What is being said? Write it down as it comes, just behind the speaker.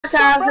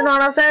assassin, you know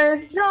what I'm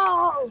saying?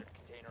 No!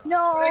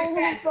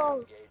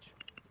 No!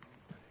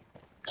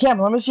 Cam,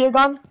 let me see your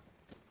gun.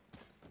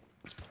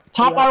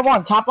 Tap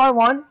R1, tap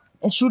R1,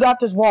 and shoot out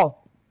this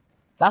wall.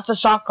 That's the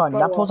shotgun.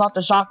 That pulls out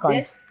the shotgun.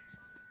 This?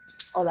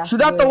 Oh, that's shoot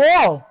out the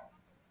wall.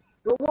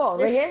 The wall,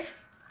 right here?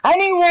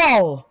 Any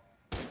wall.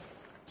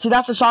 See,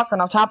 that's the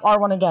shotgun. I'll tap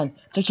R1 again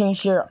to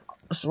change to your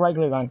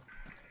regular gun.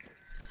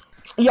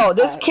 Yo,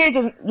 this kid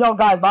is... Yo,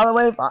 guys, by the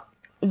way, if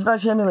you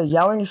guys hear me like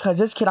yelling, it's because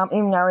this kid I'm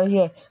aiming at right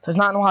here does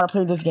not know how to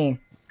play this game.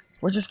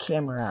 Where's this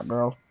camera at,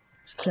 bro?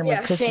 This camera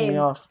pissing me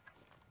off.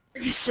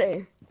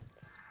 Same.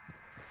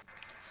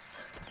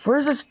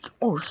 Where's this?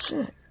 Oh,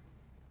 shit.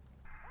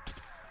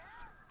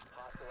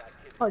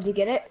 Oh, did you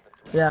get it?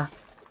 Yeah.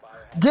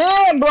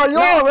 Damn, bro,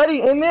 you're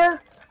already in there?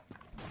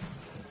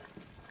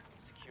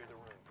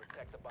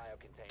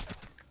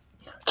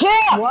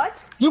 Cam!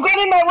 What? You got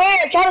in my way.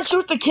 I tried to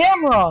shoot the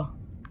camera.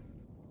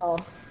 Oh.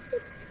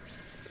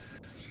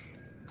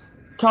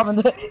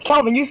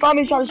 Calvin, you saw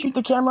me try to shoot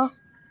the camera?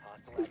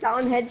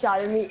 Talon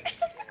headshotted me.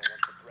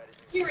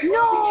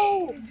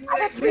 No! I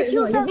got 3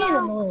 kills out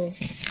now.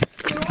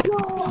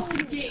 No!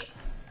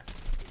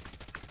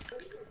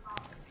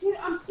 Dude,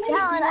 I'm saying,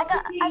 Talon, I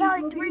got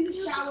like 3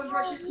 kills.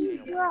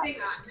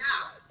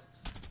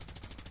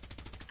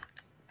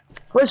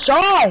 Where's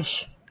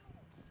Josh?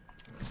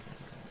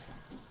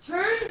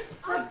 Turn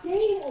the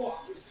game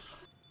off.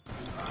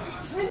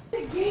 Turn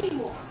the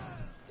game off.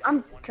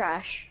 I'm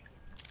trash.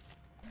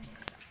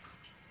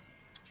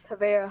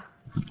 Tavera.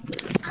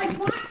 I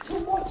want to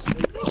watch you.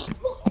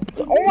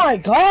 Oh my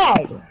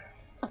god!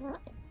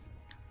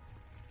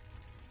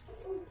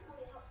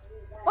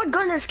 What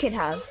gun does this kid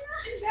have?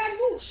 You're in a bad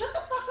mood. Shut the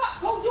fuck up.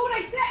 Go do what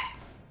I said.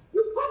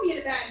 You put me in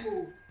a bad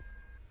mood.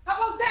 How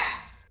about that?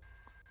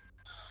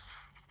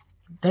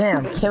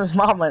 Damn, Kim's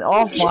mom went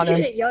off on him.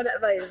 He's yelled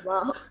at by his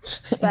mom.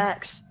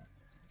 Facts.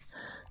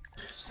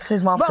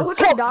 His mom Bro, said, who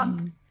took Doc?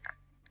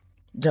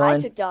 Dylan. I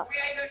took Doc. We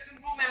ain't gonna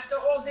come home after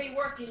all day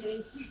working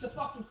and sweep the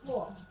fucking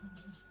floor.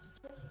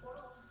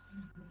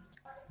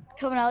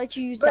 Come on, I'll let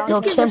you use Doc.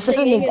 Yo, Kim's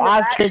sitting his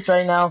ass kicked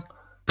right now.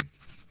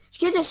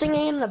 You're just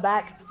singing in the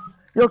back.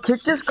 Yo,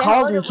 kick this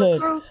Call of Duty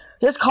kid.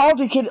 This Call of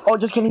Duty kid, oh,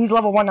 just kidding, he's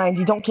level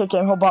 190. Don't kick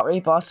him, he'll butt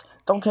rape us.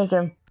 Don't kick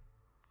him.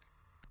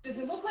 Does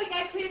it look like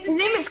I cleared His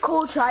name is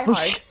Cole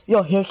Tryhard.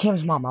 Yo, here's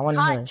Kim's mom, I want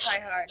to hear it.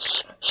 Tryhard.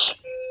 Shh.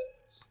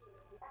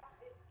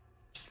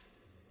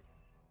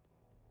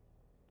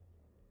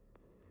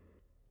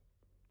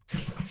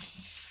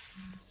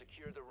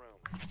 Secure the room.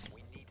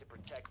 We need to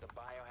protect the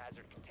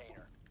biohazard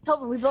container.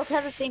 Toby, we both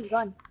have the same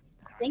gun.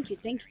 Thank you.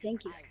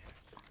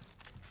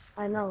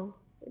 I know,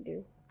 we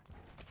do.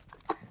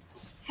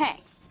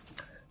 Hey.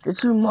 Get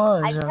too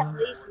much. I just have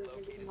lace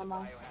in my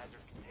mom.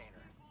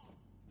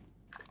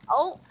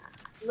 Oh,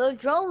 little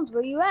drones,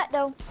 where you at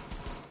though?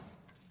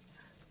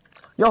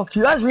 Yo,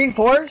 can you guys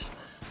reinforce?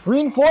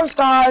 Reinforce,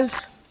 guys!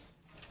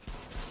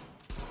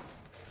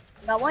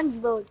 Got one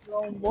little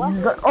drone, boy.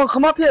 Oh,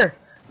 come up here!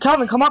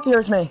 Calvin, come up here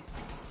with me.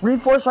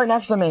 Reinforce right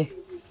next to me.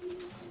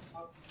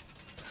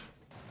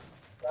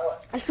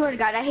 I swear to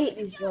God, I hate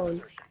these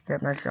drones.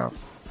 Get myself.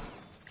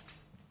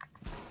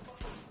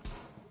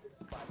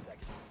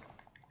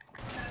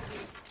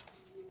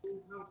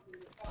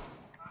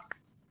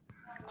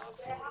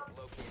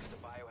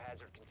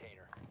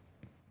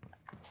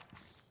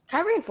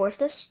 Can I reinforce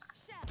this?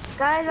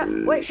 Guys,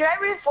 wait, should I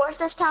reinforce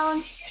this,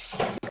 Talon?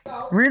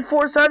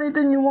 Reinforce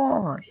anything you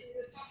want.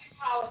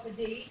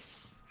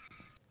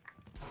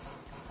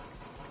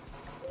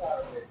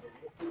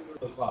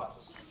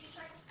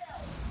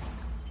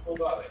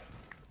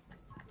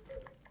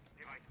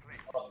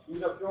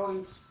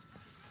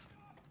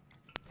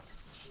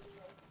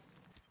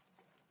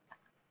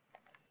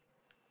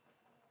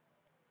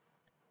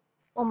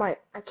 Oh my,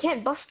 I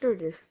can't bust through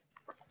this.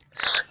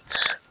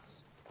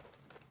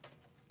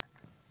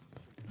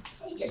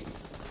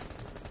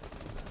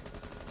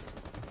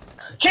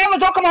 Calvin,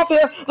 don't come up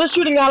here! They're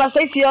shooting at us,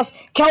 they see us!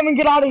 Calvin,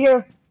 get out of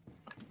here!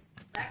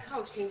 That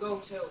couch can go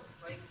too.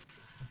 Like,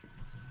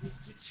 you're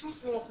too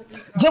small for 3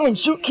 couches. Dylan,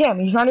 shoot Cam,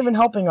 he's not even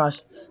helping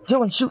us.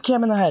 Dylan, shoot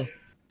Cam in the head.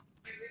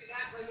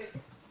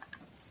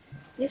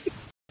 Yes.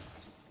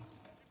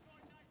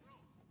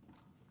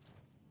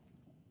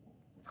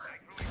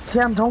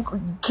 Cam,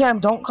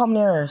 don't come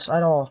near us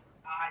at all.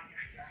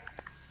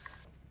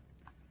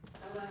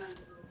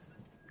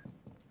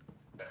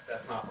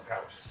 That's not for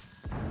couches.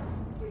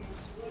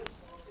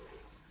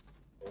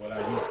 What I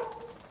do?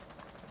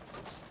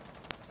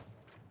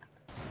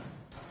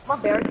 I'm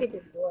gonna barricade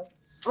this door.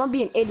 I'm gonna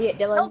be an idiot,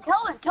 Dylan. No,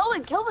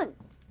 Kelvin!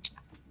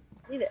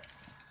 Leave it.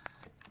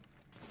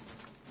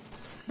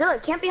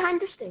 Dylan, camp behind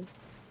this thing.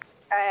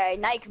 Alright,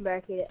 now you can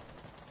barricade it.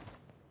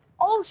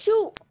 Oh,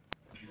 shoot!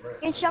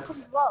 Get shot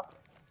from above.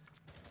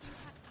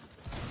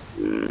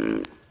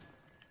 Ready?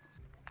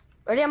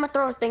 I'm gonna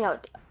throw a thing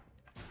out.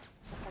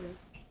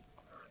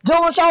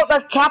 Dylan, watch out,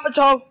 that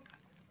capital!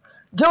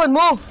 Dylan,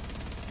 move!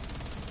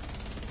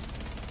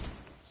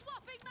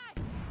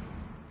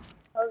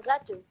 What does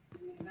that do?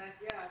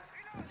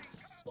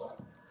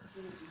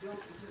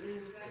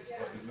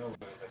 Fucking no, man.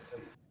 I tell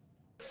you.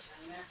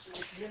 And that's for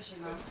the commission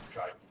now.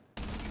 Try.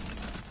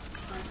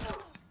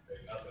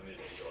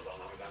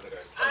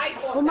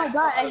 Oh my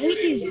god, I hate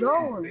these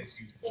drones.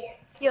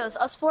 Yo, it's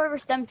us four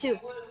versus them two.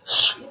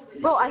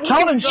 Bro, I hate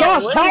Calvin, these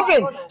drones. shush,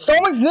 Calvin!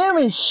 Someone's near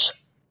me, shh!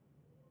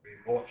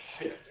 Oh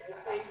shit.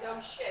 Say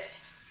dumb shit.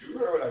 You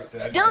heard what I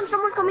said. Dylan,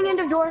 someone's coming in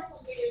the door.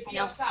 Be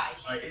outside.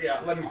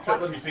 Yeah, let me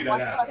see that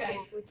Watch happen. left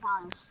over 3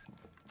 times.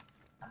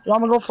 Yo, I'm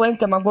gonna go flank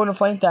them, I'm going to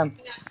flank them.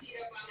 Do not see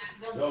up on that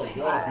dumb No, thing.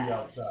 don't be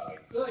outside.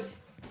 Good.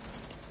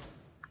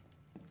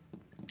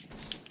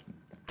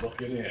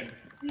 Look it in.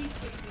 Please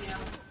kick me out.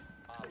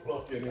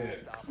 Look it in.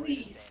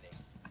 Please.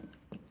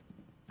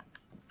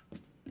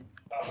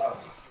 If you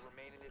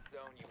remain in this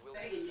zone, you will be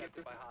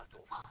detected by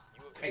hostiles.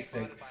 You have been Hey,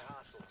 spotted thanks. by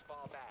hostiles.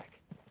 Fall back.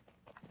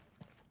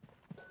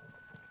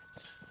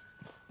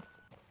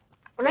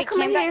 When I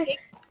come in here,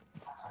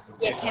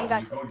 Yeah, Cam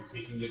got you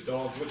kicking your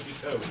dog with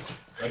your toes.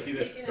 I see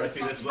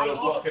this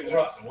little fucking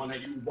rut, the one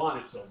that you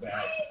wanted so bad.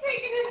 I ain't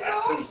taking it,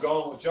 That's bro. who's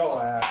going with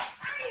your ass.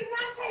 I am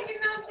not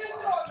taking nothing,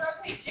 bro.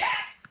 I'll take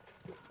Jax.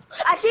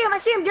 I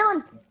see him,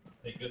 Dylan.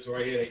 Take this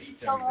right here to eat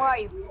Tell him, where are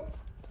you?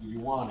 You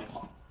want it.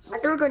 I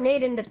threw a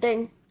grenade in the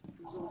thing.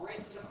 So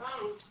right to the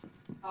pound.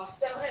 I'll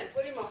sell him.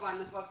 Put him up on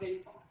the fucking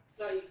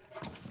site.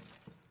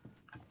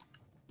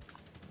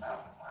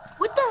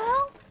 What the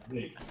hell?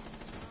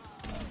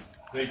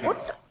 Take it.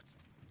 What?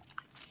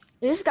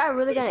 Is this guy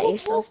really gonna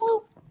ace us?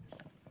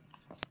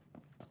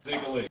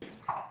 Take a leak.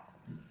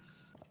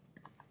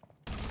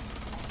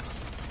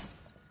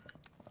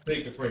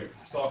 Take a break.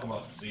 Let's talk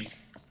about Zeke.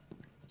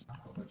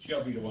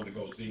 She'll be the one to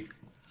go, Zeke.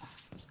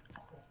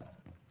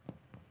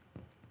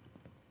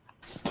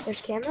 There's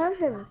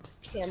cameras and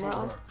camera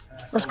on.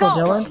 Let's go,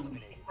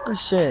 Dylan. Good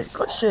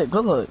shit,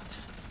 good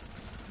looks.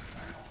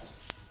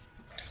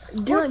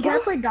 Dylan, can I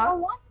play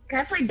Doc? Can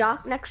I play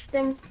Doc next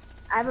thing?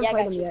 I haven't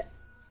played him yet.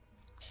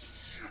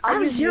 I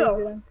have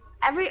 0.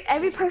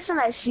 Every person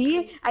I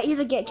see, I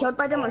either get killed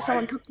by them or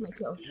someone took my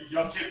kill. You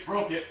young kid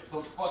broke it, so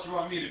what the fuck you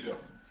want me to do?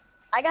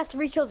 I got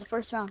 3 kills the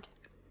first round.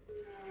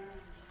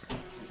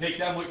 Take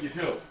them with you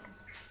too.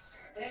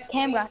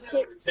 Cam got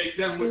kicked. Take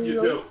them with you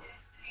too.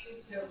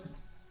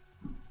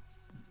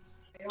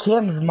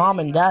 Kim's mom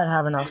and dad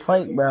having a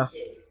fight, bro.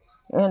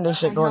 And this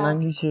shit going on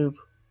YouTube.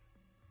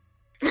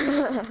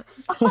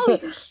 Oh,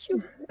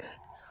 shoot.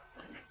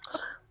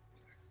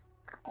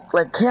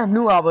 Like, Cam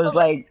knew I was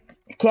like,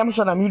 Cam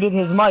should have muted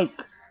his mic.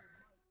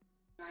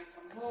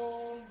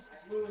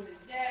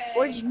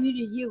 Orange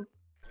muted you.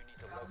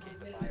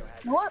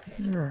 You know what?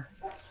 Yeah.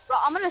 Bro,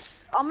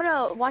 I'm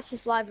gonna watch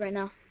this live right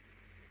now.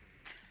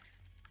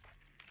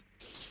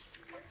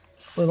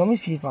 Wait, let me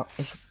see if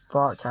it's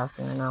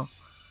broadcasting right now.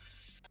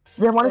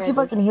 Yeah, I want to see if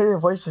I can hear your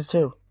voices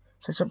too.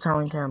 Search up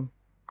Talent Cam.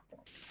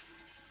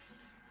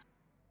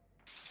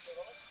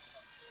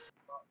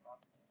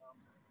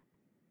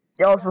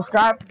 Yo,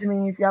 subscribe to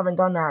me if you haven't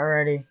done that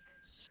already.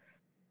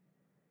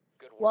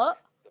 What?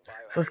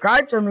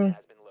 Subscribe to me.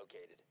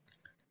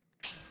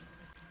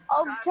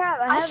 Oh, Trav,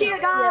 I see a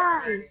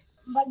guy.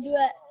 I'm about to do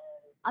it.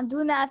 I'm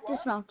doing that after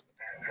this round.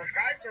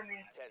 Subscribe to me.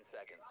 10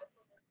 seconds.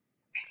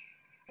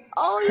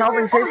 Oh,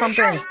 Calvin, say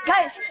something.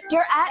 Guys,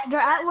 they're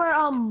at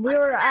where we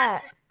were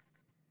at.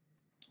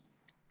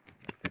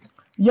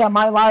 Yeah,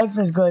 my life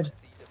is good.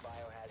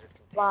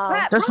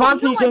 Wow. They're Bro, spawn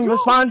you know my peeking, they're drone.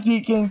 spawn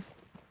peeking.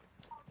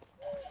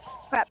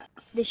 Crap,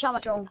 they shot my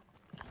drone.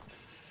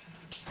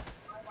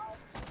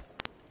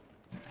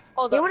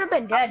 Oh, they would have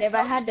been dead if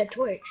I had the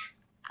Twitch.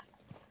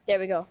 There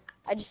we go.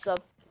 I just sub.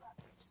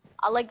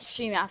 I like to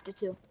stream after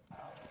too.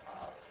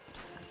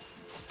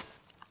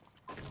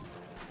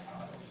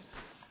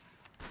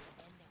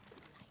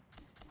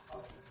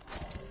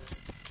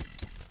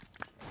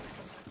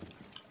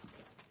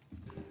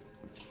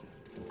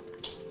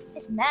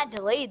 It's mad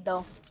delayed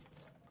though.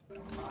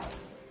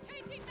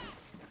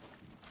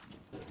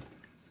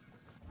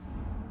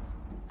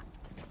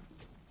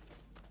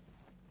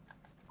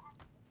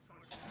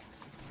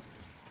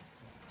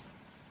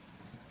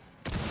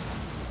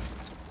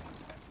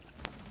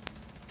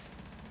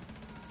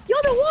 Yo,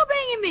 they're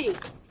wallbanging me!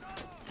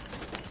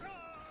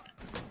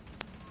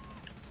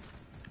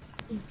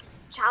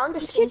 Challenge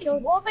this kid is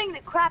wallbanging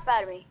the crap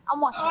out of me. I'm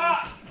watching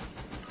this.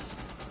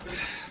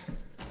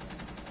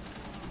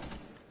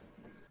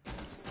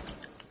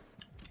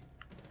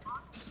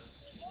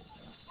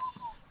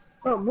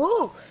 Bro,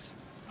 move!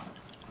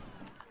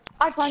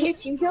 I found your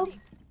team kill?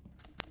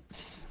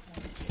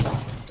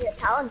 Yeah,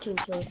 Talon team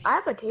kill. I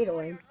have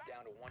potato aim.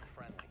 Down to 1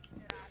 friendly.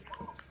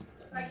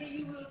 I get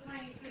you little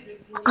tiny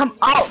scissors. I'm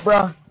out,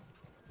 bruh.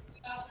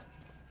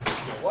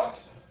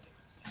 What?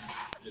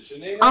 Is your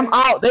name I'm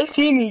out. They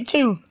see me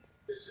too.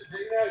 Is your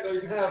name don't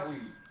even have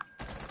weed.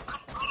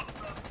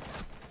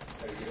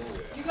 Hey, get over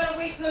there. You gotta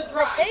wait till it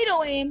dries.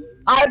 Potato aim?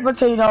 I have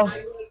potato. I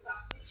really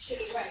stop this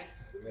shit away.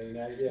 The main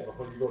idea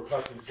before you go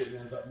cut some shit and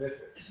ends up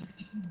missing.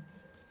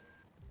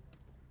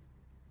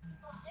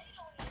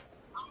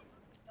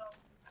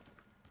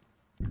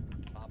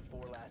 Op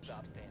 4 last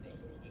stop standing.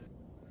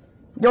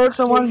 Yo, it's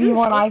a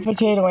 1v1, I have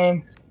potato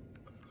aim.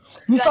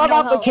 You saw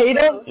no that health,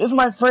 potato? This is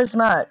my first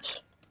match.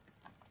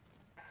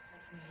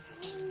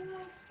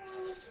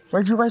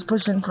 Where'd you guys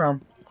push in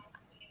from?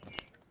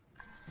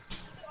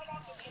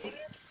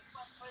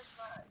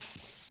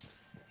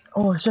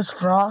 Oh, it's just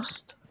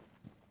Frost?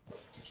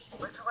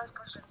 Where'd you guys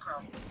push in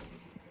from?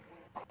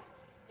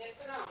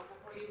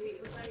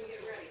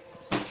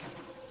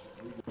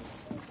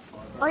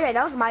 Oh yeah,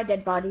 that was my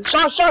dead body.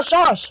 Shush, shush,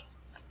 shush!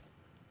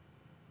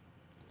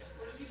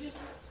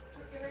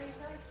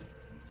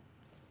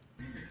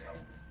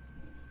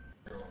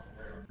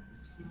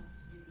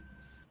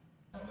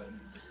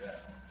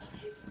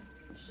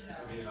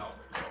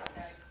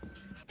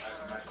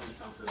 Actually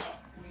something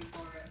up.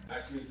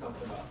 Actually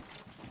something up.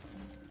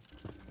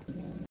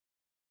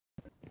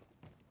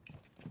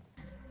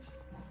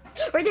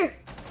 Right there.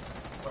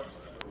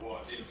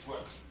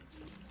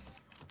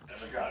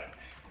 Never got it.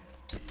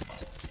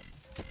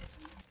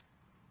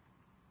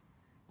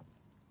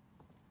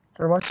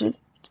 Or was she?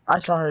 I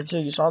saw her too,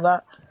 you saw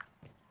that?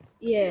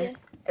 Yeah.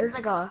 It was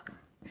like some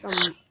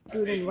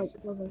dude in white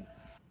clothing.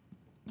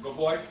 Go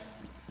boy.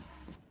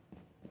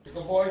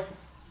 Go boy.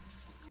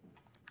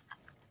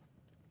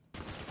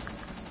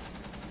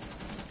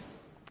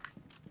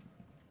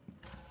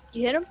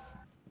 You hit him?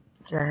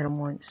 Yeah, I hit him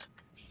once.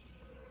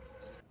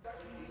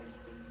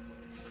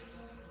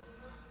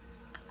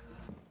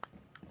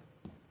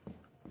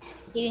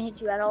 He didn't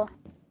hit you at all.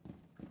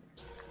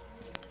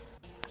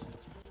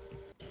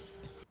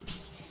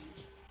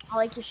 I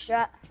like your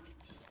strat.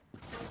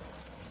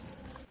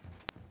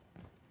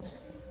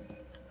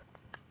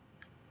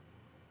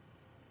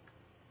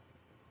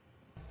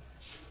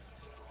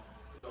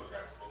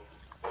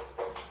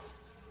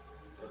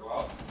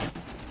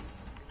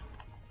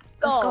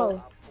 Let's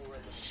go.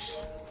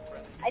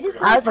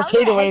 I have a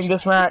potato in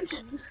this match.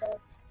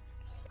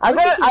 I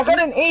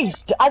got an ace.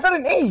 I got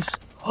an ace.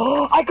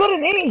 Oh, I got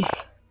an ace.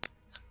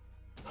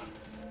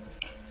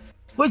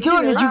 Wait,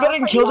 Dylan, did you get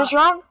any kill this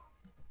round?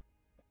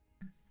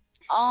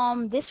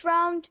 This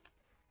round,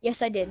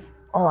 yes I did.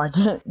 Oh, I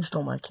didn't. You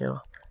stole my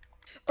kill.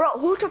 Bro,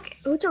 who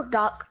took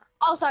Doc?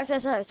 Oh, sorry. I'm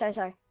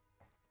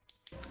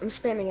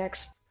spamming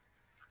X.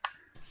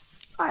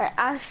 Alright,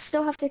 I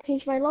still have to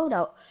change my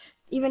loadout,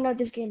 even though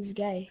this game is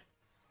gay.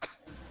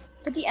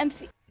 Put the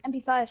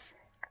MP5.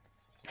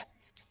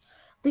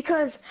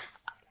 Because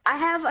I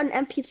have an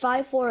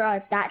MP5 for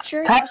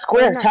Thatcher. Tap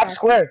square, tap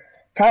square,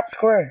 tap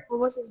square. What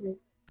was his name?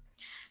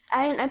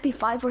 I had an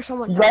MP5 for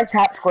someone You else. guys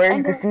tap square,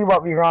 you can see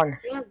what we run.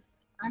 Yeah,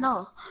 I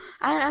know.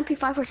 I had an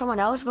MP5 for someone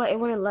else, but it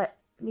wouldn't let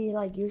me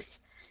like use.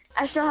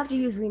 I still have to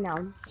use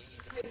renown.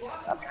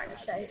 I'm trying to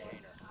say.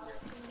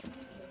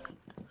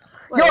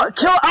 Wait, Yo,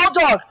 kill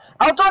L-Dog!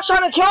 L-Dog's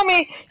trying to kill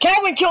me!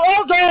 Calvin, kill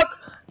L-Dog!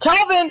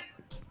 Calvin!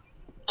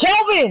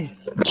 Calvin!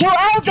 Kill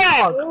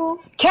L-Dog!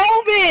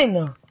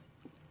 Calvin!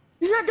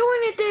 He's not doing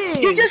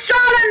anything! He just shot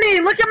at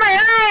me! Look at my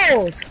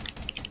health!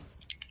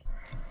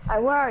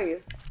 Alright, where are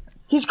you?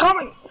 He's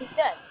coming! He's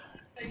dead.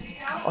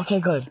 Okay,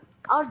 good.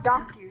 I'll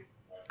dock you.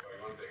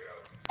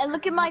 And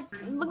look at my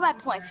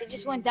points. It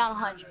just went down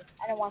 100.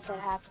 I don't want that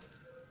to happen.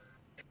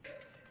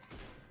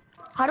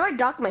 How do I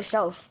dock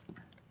myself?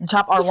 You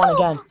tap R1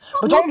 again.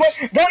 But don't use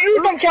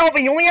them,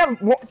 Calvin! You only have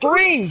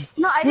 3!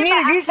 No, I You did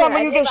need to use them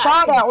when you get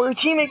shot at, or your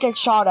teammate gets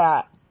shot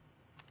at.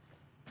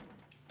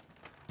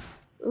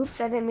 Oops,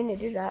 I didn't mean to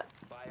do that.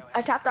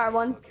 I tapped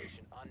R1.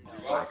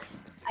 I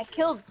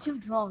killed 2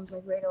 drones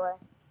like right away.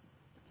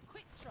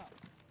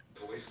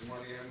 Wasting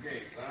money on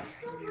games,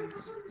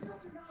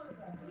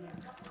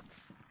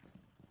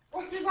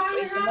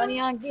 Wasting money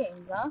on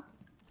games, huh?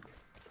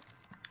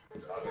 I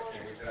can't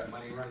wait till that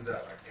money runs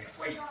out. I can't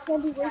wait.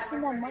 Can't be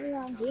wasting that money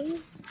on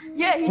games.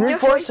 Yeah, he just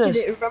Reinforce wasted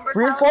this. it, remember?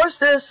 Reinforce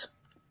this.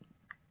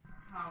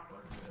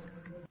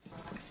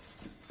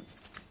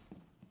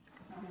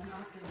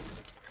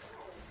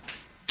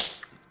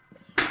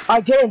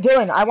 Alright,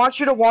 Dylan, I want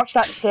you to watch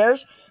that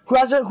stairs. Who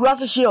has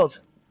a shield?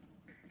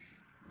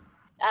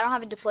 I don't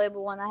have a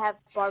deployable one. I have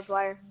barbed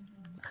wire.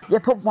 Yeah,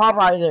 put barbed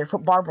wire there.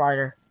 Put barbed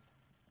wire.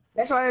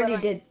 That's what I already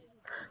did.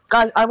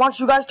 Guys, I want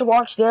you guys to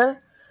watch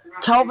there.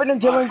 Calvin and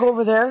Dylan go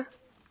over there.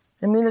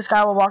 And me and this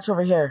guy will watch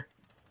over here.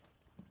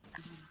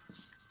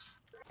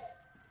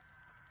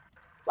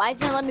 Why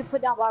isn't it let me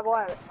put down barbed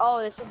wire? Oh,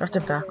 there's You something. have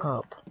to back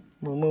up.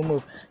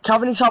 Move.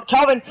 Calvin needs help.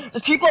 Calvin,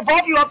 there's people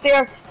above you up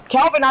there.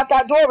 Calvin, out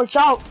that door. Watch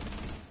out.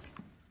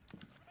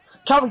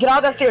 Calvin, get out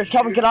of that stairs.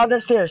 Calvin, get out of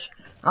that stairs.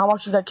 I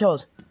want you to get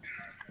killed.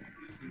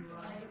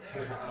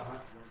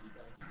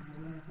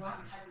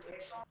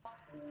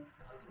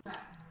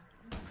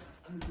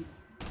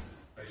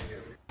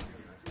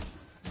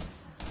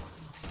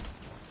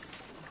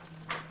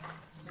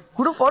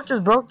 Who the fuck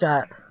just broke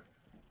that?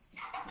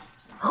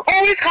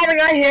 Oh, he's coming!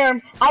 I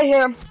hear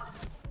him!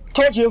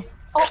 Told you!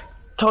 Oh,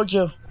 told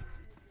you!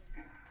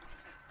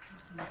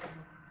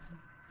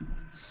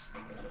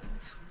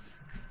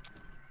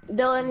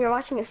 Dylan, you're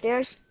watching the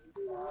stairs?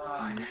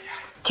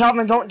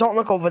 Calvin, don't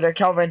look over there,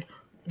 Calvin.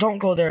 Don't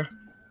go there.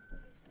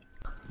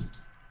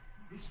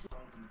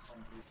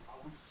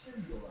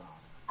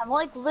 I'm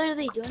like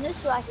literally doing this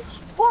so I can.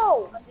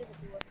 Whoa!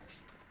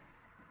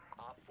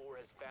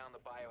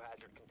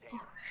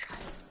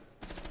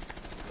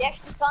 They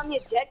actually found the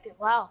objective.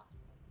 Wow.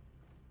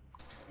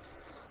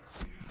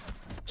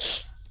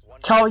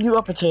 Tell you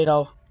a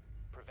potato.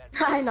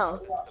 I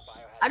know.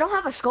 I don't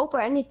have a scope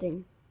or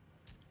anything.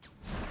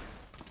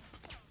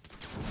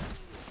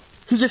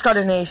 He just got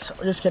an ace.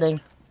 Just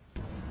kidding.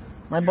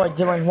 My boy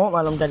Dylan won't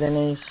let him get an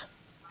ace.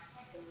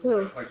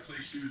 Who? Like,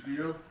 please choose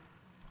you.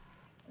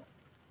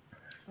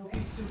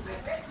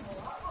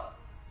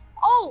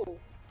 Oh!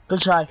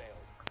 Good try.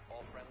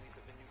 All friendlies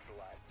have been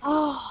neutralized.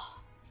 Oh.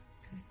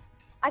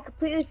 I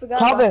completely forgot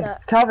Calvin, about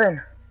that. Calvin,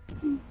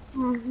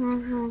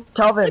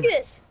 Calvin, Look at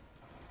this.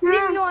 I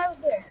didn't even know I was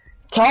there.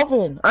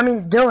 Calvin. I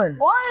mean Dylan.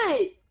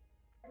 What?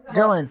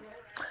 Dylan.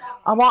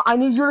 I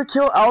need you to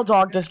kill L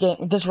Dog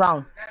this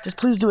round. Just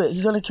please do it.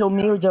 He's gonna kill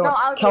me or Dylan. No,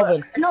 I'll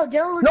Calvin. do it. No,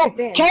 Dylan will No, get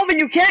banned. Calvin,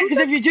 you can't,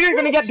 because if you do, you're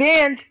gonna get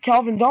banned.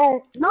 Calvin,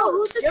 don't. No,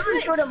 Who took Dylan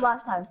Twitch? killed him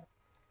last time.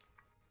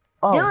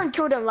 Oh, Dylan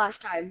killed him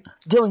last time.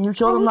 Dylan, you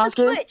killed Oh, him who last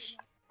took game? Twitch?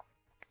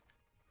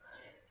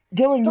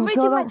 Dylan, you Somebody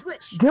killed took my him?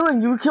 Twitch.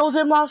 Dylan, you killed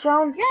him last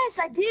round? Yes,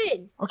 I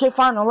did. Okay,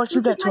 fine, I'll let Who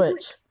you get took my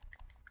Twitch.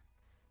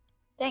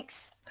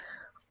 Thanks.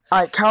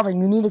 Alright, Calvin,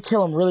 you need to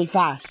kill him really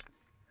fast.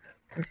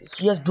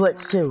 He has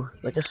blitz too,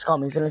 like a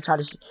scum. He's gonna try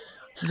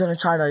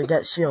to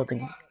get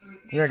shielding.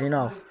 You already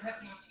know.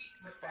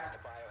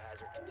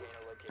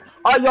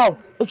 Oh, yo,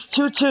 it's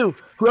 2-2.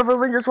 Whoever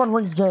wins this one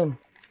wins game.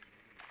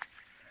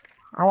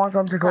 I want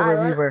them to go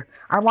to Reaver.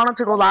 I want them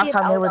to go last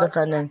time they were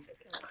defending.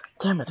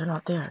 Damn it, they're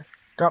not there.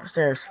 They're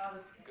upstairs.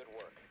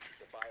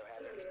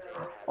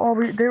 Oh,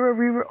 they were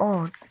Reaver.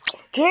 Oh,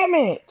 damn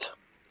it.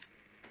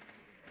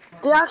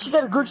 They actually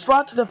get a good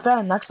spot to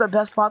defend. That's the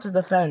best spot to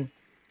defend.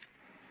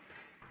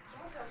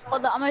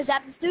 Hold on, I'm gonna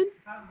zap this dude.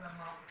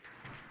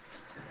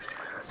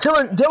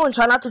 Dylan,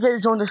 try not to get your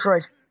zone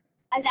destroyed.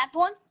 I zapped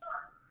one.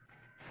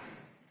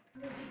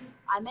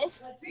 I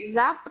missed.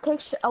 Zap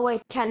takes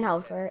away 10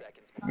 health, right?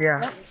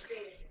 Yeah.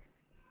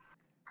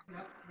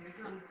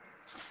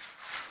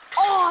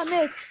 Oh, I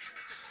missed.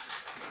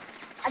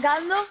 I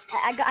got him though.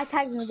 I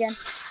tagged him again.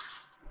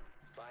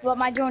 But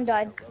my drone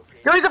died.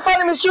 Yo, he's in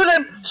front of me. Shoot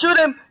him. Shoot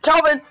him.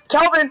 Calvin.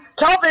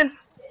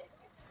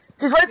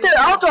 He's right there.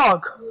 Out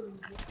dog.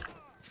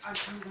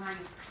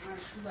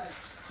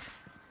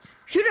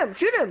 Shoot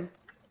him!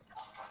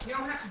 You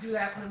don't have to do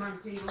that. Put him on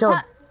the table. Kill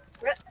him.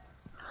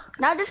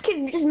 Now this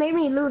kid just made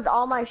me lose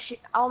all my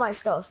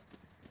stuff.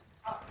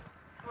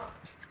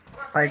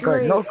 Alright,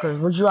 good. No, Chris.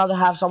 Would you rather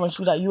have someone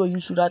shoot at you or you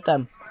shoot at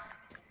them?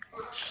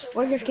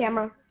 Where's this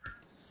camera?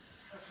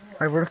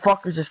 Alright, where the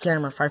fuck is this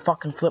camera if I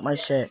fucking flip my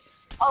shit?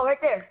 Oh, right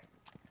there.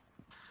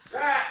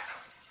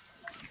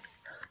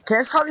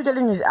 Cam's probably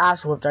getting his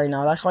ass whooped right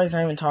now. That's why he's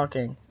not even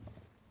talking.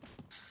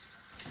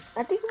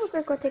 I think we're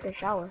gonna go take a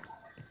shower.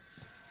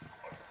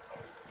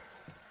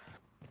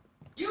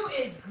 You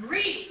is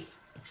greedy.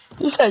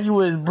 He said you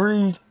was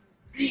breed.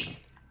 See.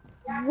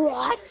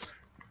 What?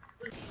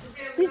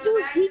 This dude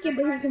was peeking,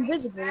 but he was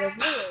invisible. Like,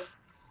 really?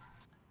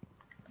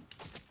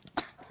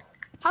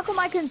 How come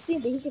I couldn't see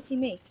him, but he could see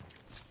me?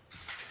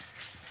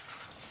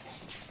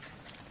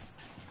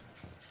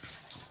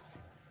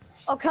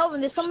 Oh, Kelvin,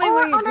 there's somebody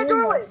where you're on the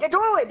doing doorway! this.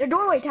 The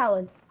doorway,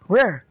 Talon.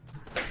 Where?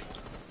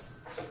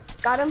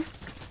 Got him.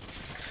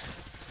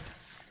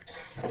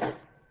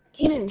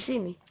 He didn't see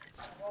me.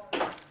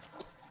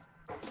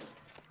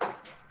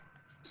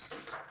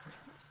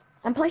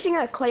 I'm placing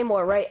a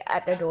claymore right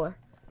at the door.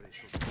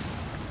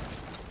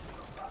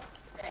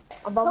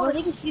 Above Oh, us.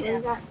 they can see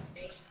that.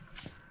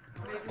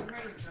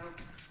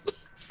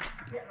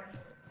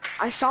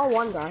 I saw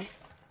one guy.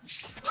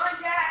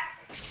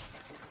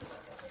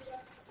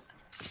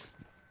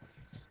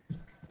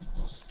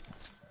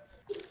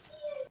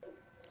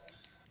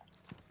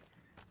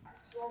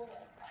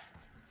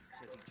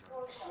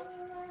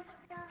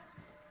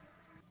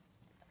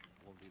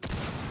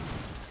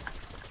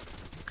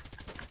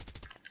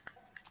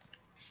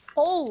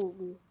 Oh.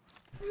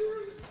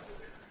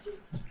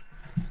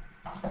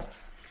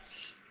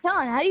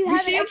 John, how do you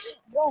have see an him? extra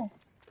drone?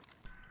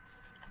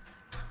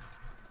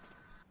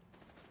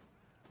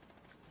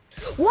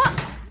 What?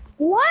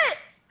 What?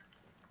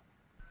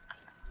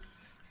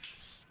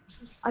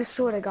 I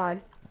swear to God.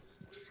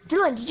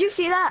 Dylan, did you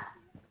see that?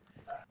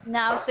 No,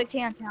 I was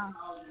spectating on town.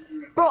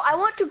 Bro, I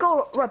want to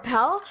go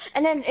rappel,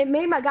 and then it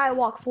made my guy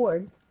walk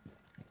forward.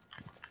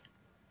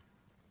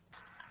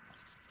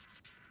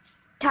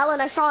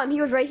 Talon, I saw him.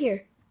 He was right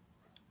here.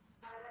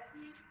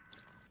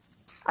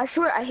 I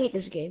swear I hate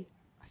this game.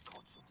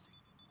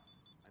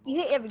 You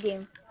hate every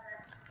game.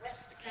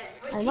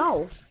 I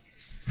know.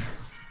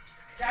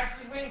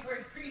 Actually waiting for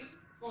his creep.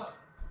 Look.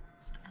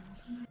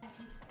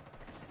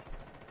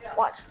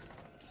 Watch.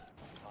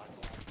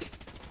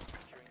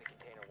 Securing the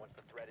container once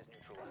the threat is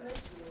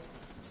neutralized.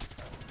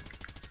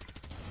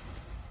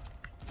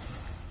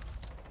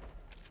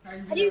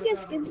 How do you get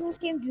skins in this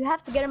game? Do you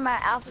have to get them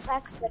at Alpha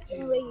Packs? Is that the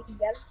only way you can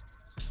get them?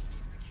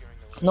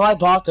 No, I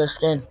bought this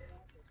skin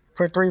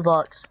for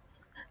 $3.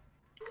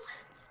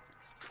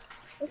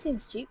 That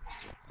seems cheap.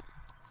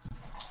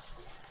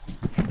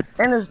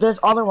 And there's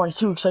other ones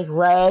too. It's like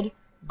red,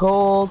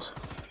 gold,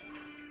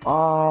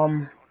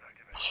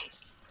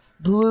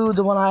 blue,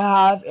 the one I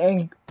have,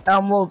 and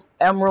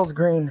emerald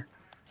green.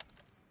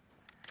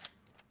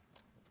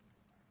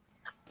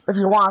 If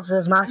you want after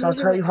this match, I'll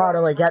tell you how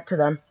to like get to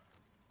them.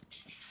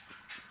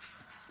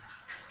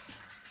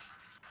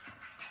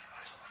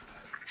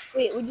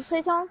 Wait, would you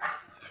say something?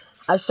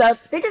 I said.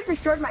 They just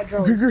destroyed my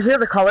drone. Did you hear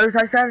the colors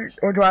I said,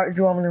 or do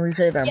you want me to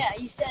re-say them? Yeah,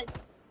 you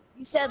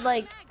said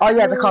like. Oh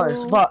yeah, the colors.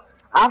 But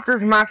after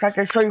this match, I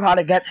can show you how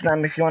to get to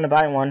them if you want to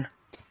buy one.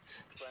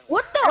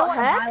 What I don't the want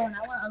to heck? buy one. I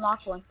want to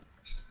unlock one.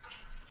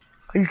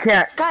 You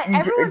can't. Guys,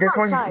 everyone's this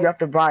one outside. you have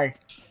to buy.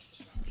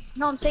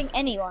 No, I'm saying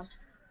anyone.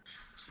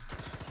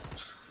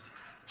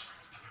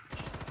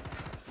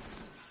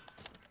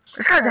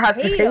 This guy has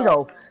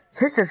potato.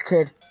 Hit this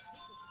kid.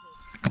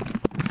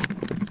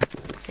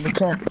 We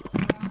can't.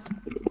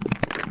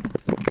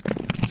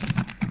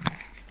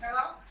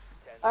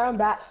 I'm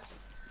back.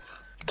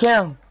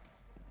 Cam.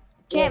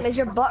 Cam, is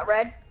your butt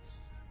red?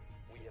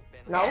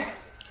 No.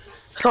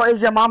 So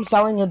is your mom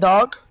selling your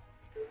dog?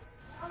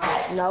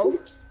 No.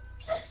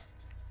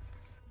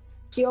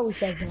 She always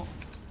says that.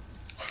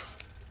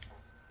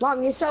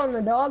 Mom, you're selling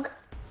the dog?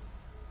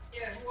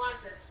 Yeah, who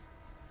wants it?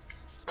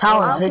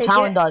 Talon. I'll Say take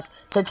Talon it. does.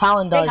 Say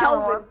Talon does.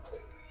 Calvin.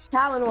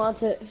 Talon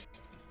wants it.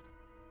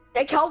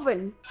 Hey,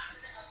 Calvin.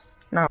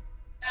 No. Alan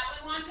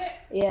wants it?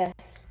 Yeah.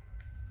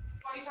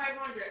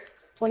 2,500.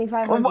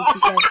 2,500, she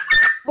said.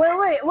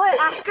 Wait,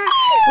 after,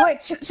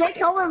 say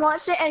Calvin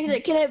wants it,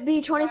 and can it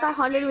be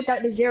 2,500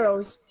 without the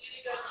zeros?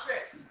 He does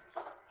tricks.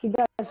 He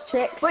does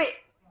tricks.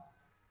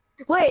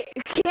 Wait,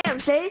 Cam,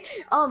 say,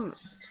 can,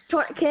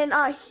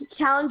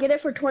 Callan get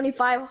it for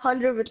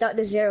 2,500 without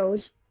the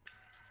zeros?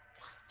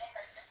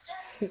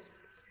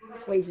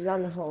 Wait, she's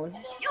on the phone. Yo,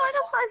 I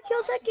got 5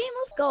 kills that game.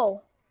 Let's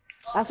go.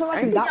 That's how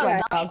much we got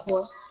my dog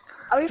for.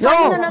 Are we Yo,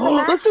 finding another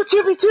match? let's do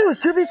 2v2s.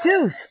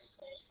 2v2s.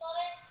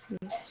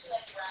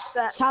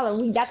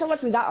 Talon, that's how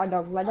much we got our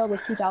dog. My dog was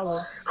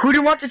 2,000. Who do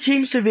you want the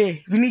teams to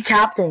be? We need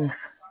captains.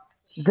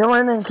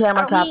 Dylan and Cam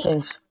are Me.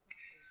 captains.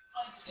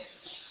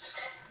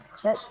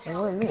 Shit, it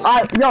wasn't me.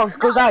 Alright, yo,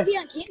 go No, guys. be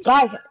on Cam's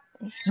Guys,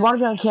 you want to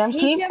be on Cam's Me,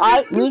 team? Cam,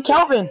 Alright, you me,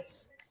 Calvin.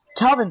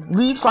 Calvin,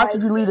 lead so I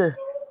can be leader.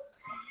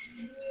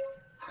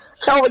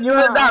 Calvin, you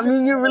heard that? Me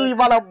and you really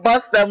want to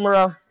bust them,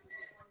 bro.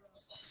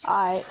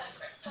 Alright.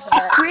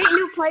 Create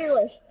new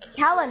playlist.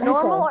 Callan,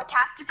 normal or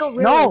tactical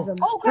No, realism?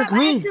 Oh, crap, just I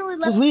leave. accidentally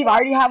left Just leave. I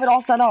already have it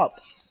all set up.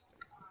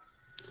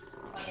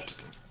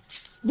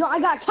 Yo, I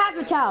got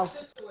Capital.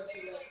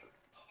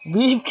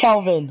 Leave,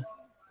 Calvin. You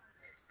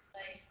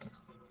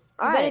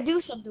better Alright. do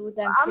something with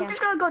them. I'm Cam.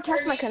 just gonna go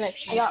test my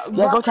connection. I got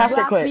Yeah, go test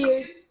it quick.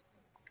 Blackbeard,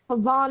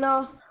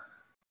 Havana.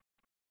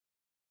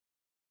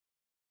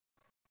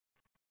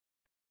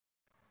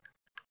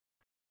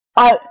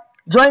 Alright,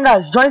 join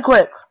guys. Join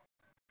quick.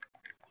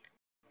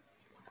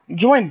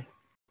 Join.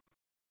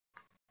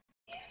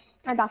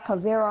 I got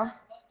Kavira.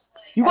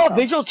 You got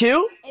Vigil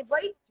too?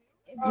 Invite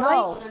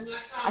No,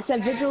 I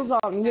said Vigil's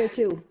on year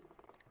 2.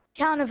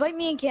 Talon, invite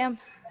me and Cam.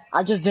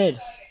 I just did.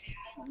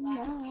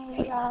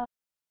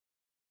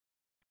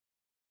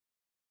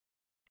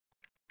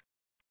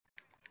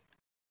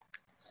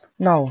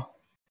 No.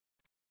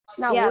 No,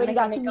 Yeah, we already make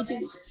got a 2v2.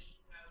 Me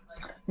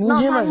No,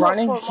 and him are I'm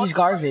running. not for- He's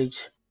garbage.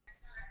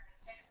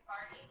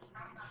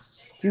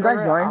 Do you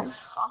guys join?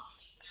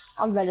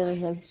 I'm better than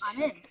him.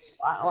 I'm in.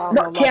 I don't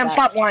know No, about Cam, that.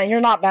 stop lying.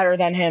 You're not better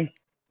than him.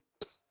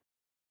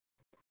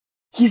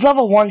 He's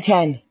level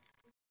 110.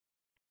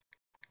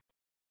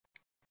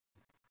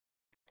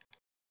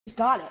 He's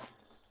got it.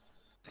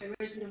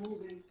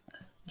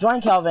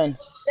 Join Calvin.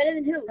 Better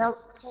than who? No,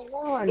 hold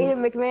on.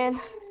 Ian McMahon.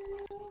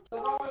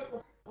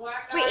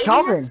 Wait,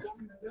 Calvin.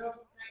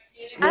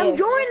 I'm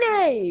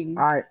joining.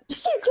 Alright.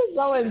 You're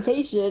so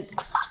impatient.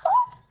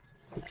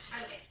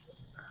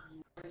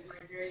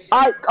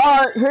 Alright,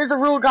 here's the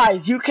rule,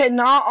 guys. You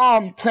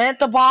cannot, plant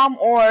the bomb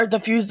or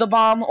defuse the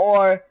bomb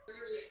or...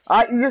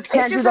 Alright, you just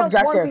can't do It's just the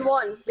a objective.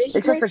 1v1. It's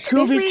just a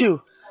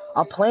 2v2.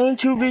 A plain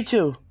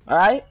 2v2.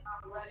 Alright?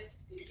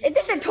 It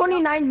just said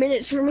 29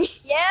 minutes for me.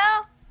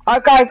 Yeah?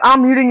 Alright, guys,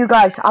 I'm muting you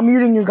guys.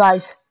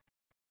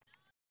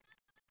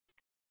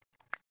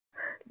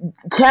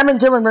 Cam and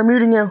Dylan, we're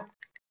muting you.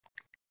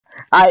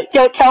 Alright,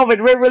 yo,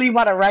 Calvin, we really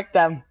want to wreck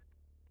them.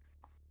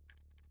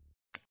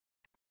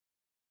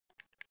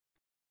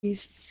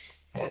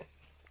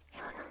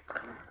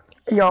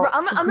 Yo, Bro,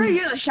 I'm gonna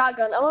use a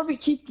shotgun. I'm gonna be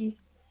cheeky.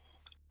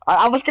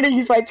 I was gonna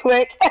use my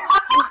twig.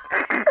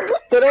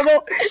 They don't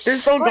know. They're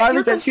so Wait,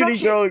 garbage you at shooting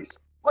construction- drones.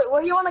 Wait,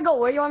 where you wanna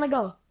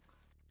go?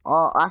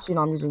 Oh, actually,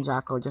 no, I'm using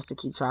Jacko just to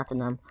keep tracking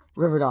them.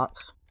 River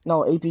Docks.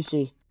 No,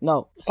 APC.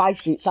 No, side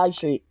street.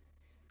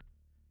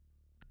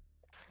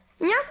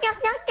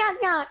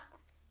 Yeah.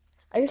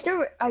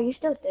 Are you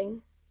still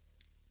thing?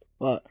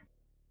 What?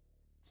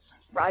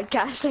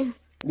 Broadcasting.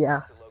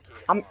 Yeah.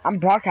 I'm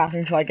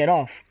broadcasting until I get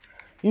off.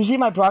 Usually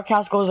my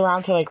broadcast goes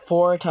around to like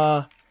 4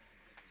 to...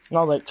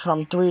 No, like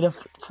from 3 to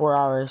 4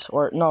 hours.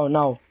 Or,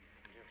 no.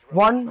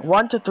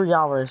 1 to 3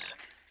 hours.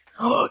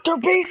 Their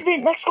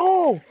basement! Let's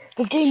go!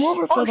 That's game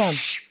over for them.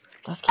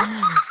 That's game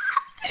over.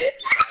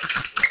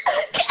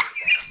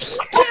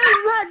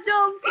 Cam's not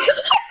dumb.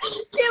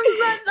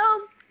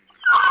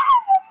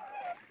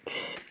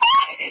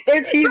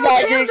 They're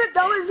teabagging.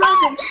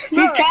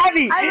 He's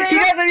Cavi. He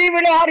doesn't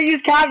even know how to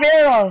use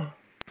Cavera.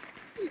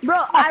 Bro,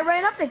 I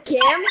ran up the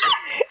cam.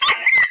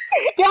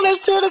 Yo, there's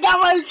two that got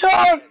my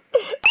drone.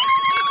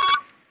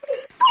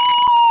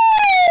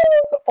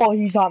 Oh,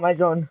 he shot my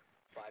zone.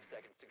 5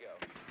 seconds to go.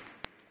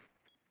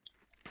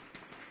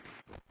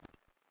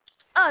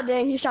 Oh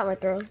dang, he shot my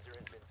throw.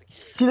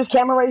 See this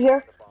camera right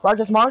here? Where I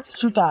just marked?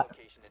 Shoot that.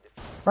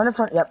 Run in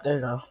front. Yep, there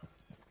you go.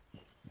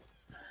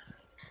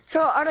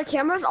 So are the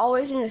cameras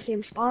always in the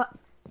same spot?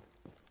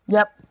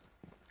 Yep.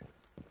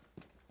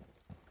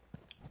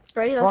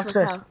 Ready? Let's Watch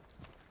this. now.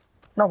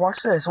 No,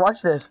 watch this.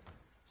 Watch this.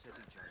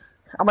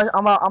 I'm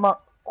a.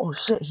 Oh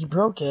shit, he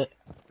broke it.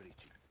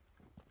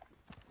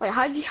 Wait,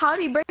 how did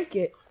he break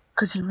it?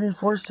 Cause he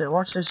reinforced it.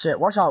 Watch this shit.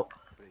 Watch out.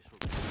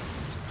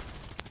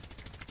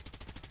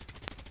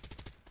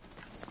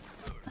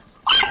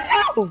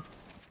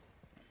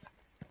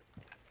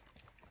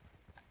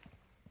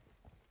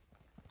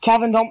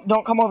 Kevin,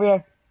 don't come over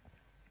here.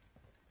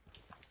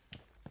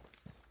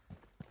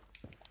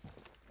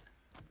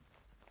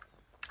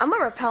 I'm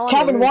gonna repel on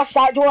Kevin, the roof. watch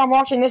that door. I'm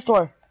watching this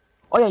door.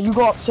 Oh yeah, you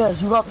go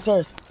upstairs. You go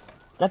upstairs.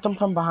 Get them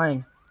from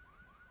behind.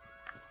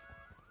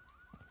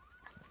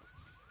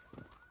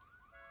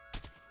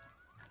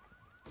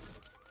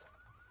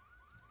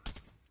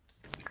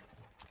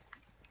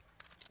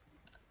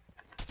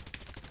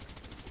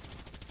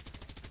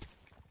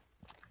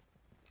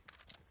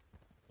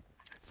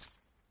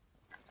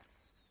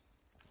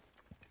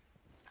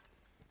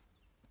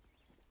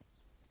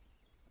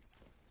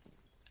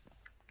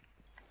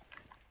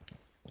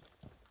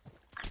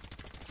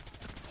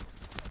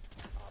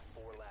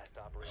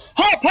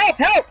 Help! Help!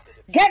 Help!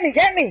 Get me!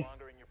 Get me!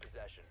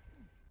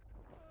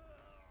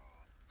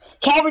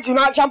 Calvin, do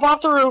not jump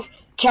off the roof.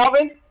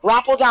 Calvin,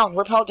 rappel down.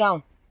 Rappel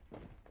down.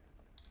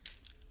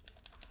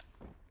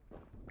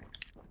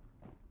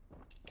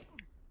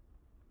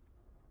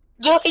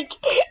 Get me!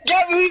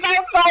 He's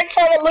outside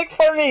trying to look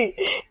for me.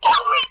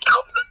 Calvin!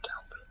 Calvin!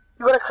 Calvin!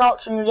 You gotta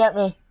crouch and you get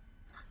me.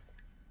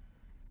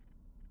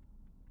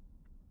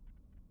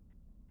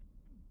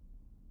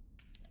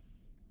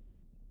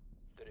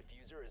 The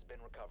diffuser has been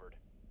recovered.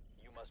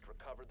 You must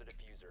recover the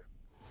diffuser.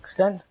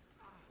 Extend.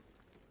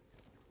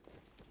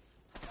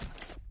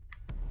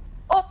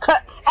 Oh,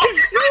 cut!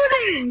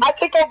 I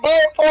took a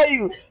bullet for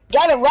you.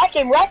 Get him! Wreck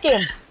him! Wreck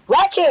him!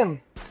 Wreck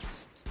him!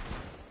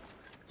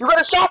 You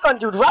got a shotgun,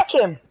 dude. Wreck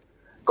him!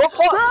 Go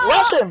for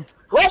rush him!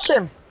 Rush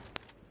him!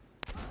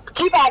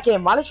 Teabag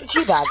him! Why don't you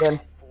teabag him?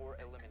 4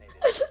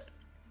 eliminated.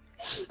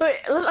 Wait,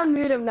 let's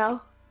unmute him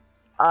now.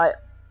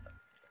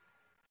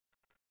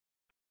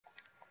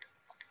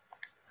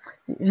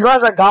 You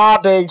guys are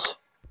garbage.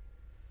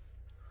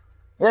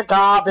 You're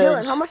garbage.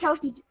 Dylan, how much health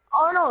did you...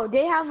 Oh no,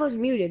 they have us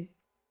muted.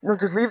 No,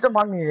 just leave them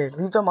unmuted.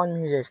 Leave them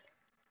unmuted.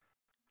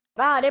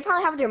 Ah, they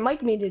probably have their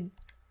mic muted.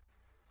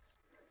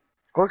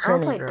 Go I'll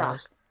training play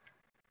garage.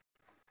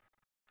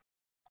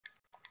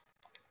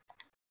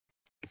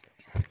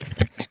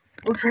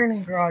 Go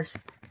training garage.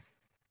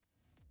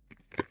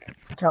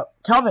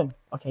 Kelvin.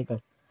 Okay,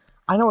 good.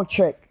 I know a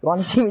trick. You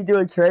want to see me do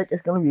a trick?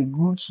 It's gonna be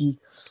Gucci.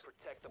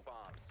 Protect the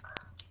bombs.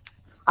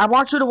 I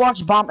want you to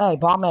watch Bomb A.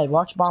 Bomb A.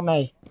 Watch Bomb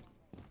A.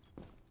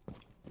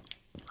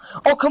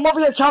 Oh, come over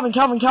here, Kelvin.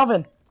 Kelvin.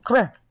 Kelvin. Come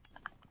here.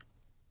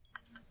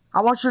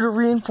 I want you to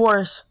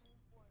reinforce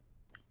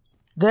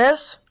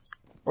this,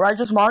 where I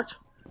just marked.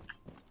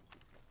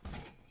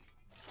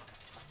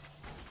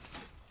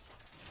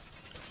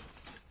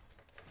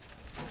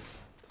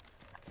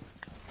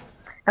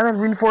 And then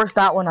reinforce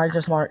that one I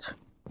just marked.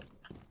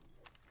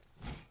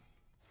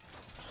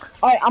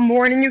 Alright, I'm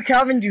warning you,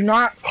 Kelvin, do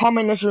not come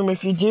in this room.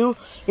 If you do,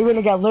 you're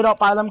gonna get lit up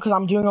by them because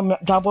I'm doing a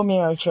double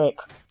mirror trick.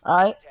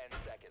 Alright? 10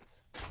 seconds.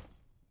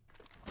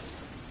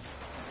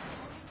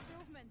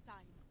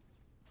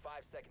 5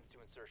 seconds to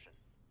insertion.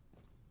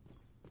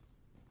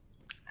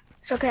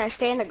 So can I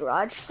stay in the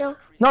garage still?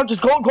 No,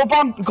 just go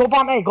bomb A,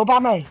 go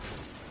bomb A.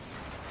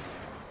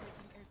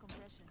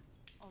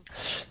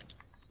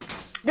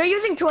 They're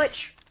using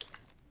Twitch.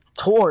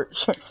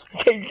 Torch.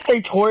 Can you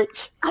say torch?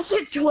 I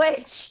said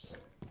Twitch.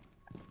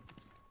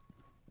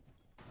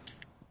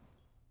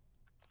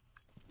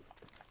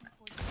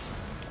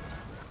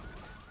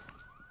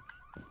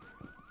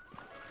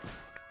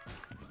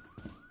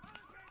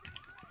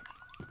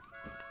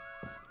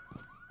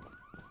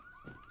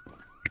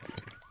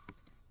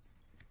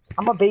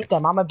 I'ma beat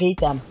them, I'ma beat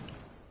them.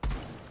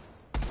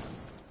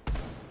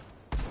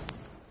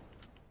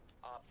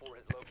 Op 4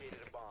 has located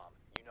a bomb.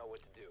 You know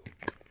what to do.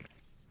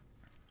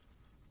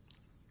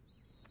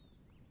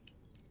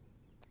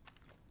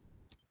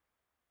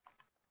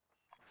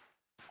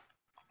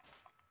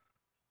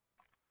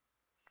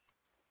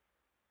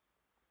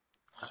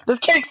 This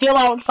kid's still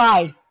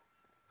outside.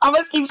 I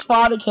must keep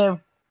spawning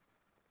him.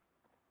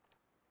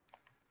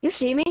 You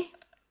see me?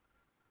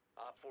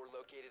 Op 4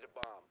 located a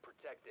bomb.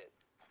 Protect it.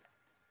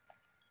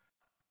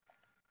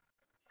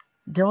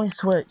 Dylan,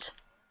 switch.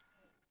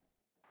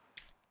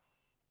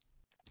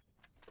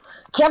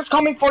 Camp's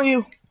coming for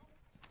you.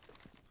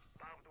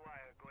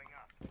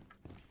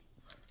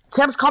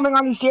 Cam's coming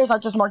on these stairs I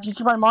just marked. You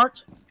see my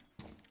marked?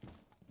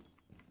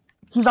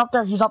 He's up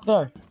there. He's up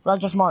there. Where I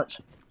just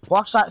marked.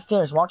 Watch that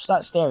stairs. Watch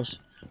that stairs.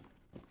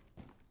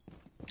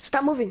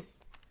 Stop moving.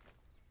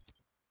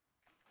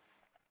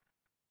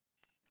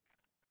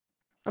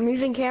 I'm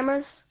using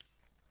cameras.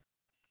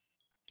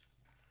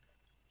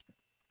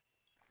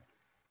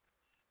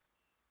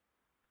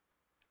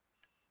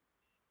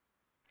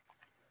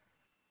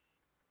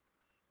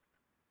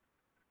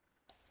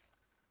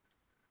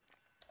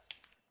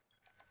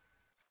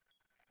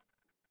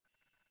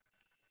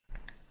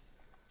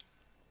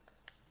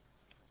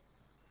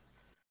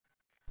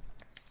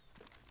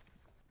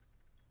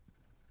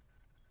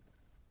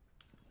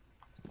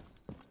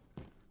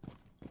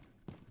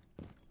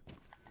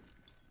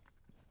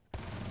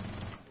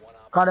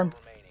 Got him.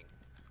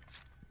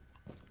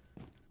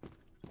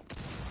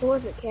 Who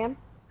was it, Cam?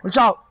 Watch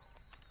out.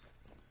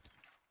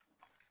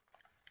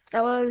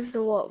 That was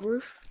the what,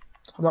 roof?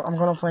 Look, I'm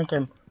gonna flank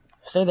him.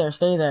 Stay there.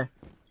 Stay there.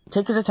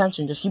 Take his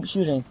attention. Just keep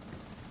shooting.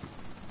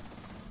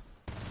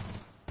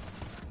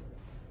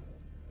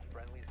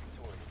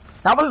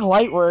 That was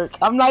light work.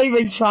 I'm not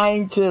even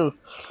trying to.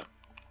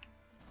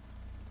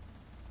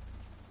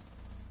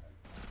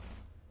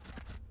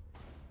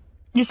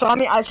 You saw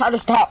me? I tried to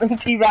stop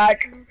and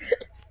T-back.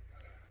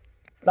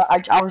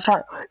 I was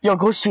trying. Yo,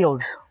 go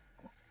shield.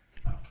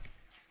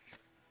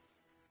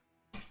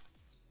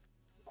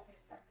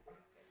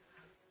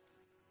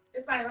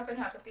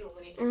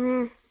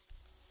 Mm-hmm.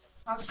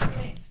 How's she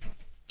doing?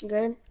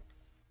 Good.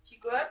 She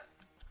good?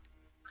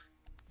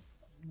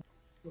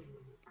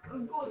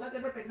 Good แล้วจะ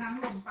ไปเป็นนาง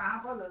ลมฟ้า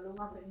ก็เหรอหรือ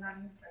ว่าเป็นนาง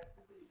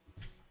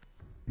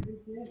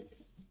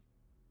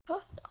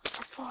Shut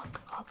the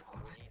fuck up.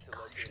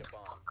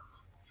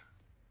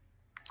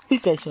 He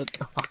said, "Shut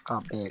the fuck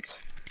up, bitch."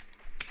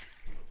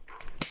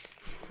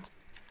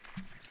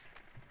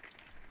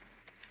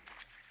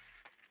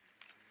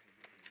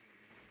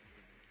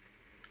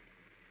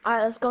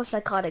 Alright, let's go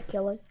psychotic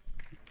killer.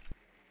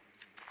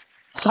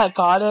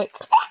 Psychotic.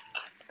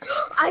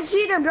 I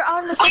see them, they're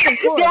on the second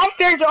floor. They're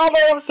upstairs. They're all the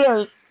way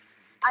upstairs.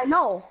 I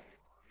know.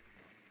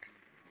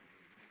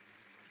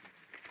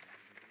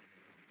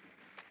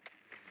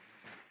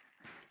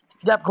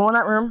 Yep, go in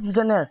that room. He's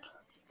in there.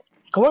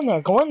 Go in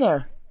there. Go in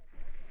there.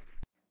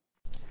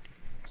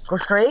 Go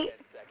straight.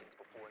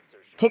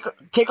 Take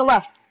a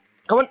left.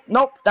 Go in.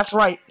 Nope, that's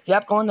right.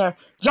 Yep, go in there.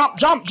 Jump,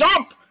 jump,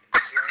 jump!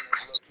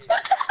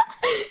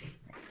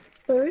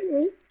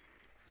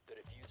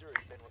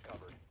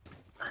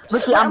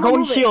 Look, I'm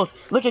going shield.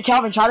 Look at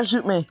Calvin. Try to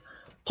shoot me.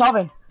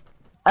 Calvin,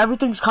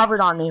 everything's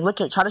covered on me.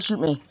 Look at, try to shoot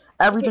me.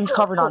 Everything's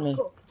covered on me.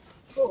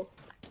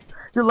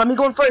 Dude, let me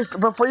go in first.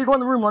 Before you go in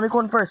the room, let me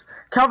go in first.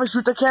 Calvin,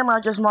 shoot the camera I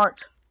just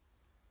marked.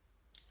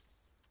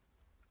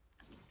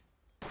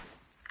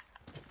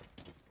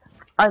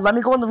 Alright, let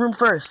me go in the room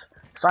first,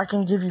 so I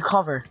can give you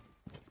cover.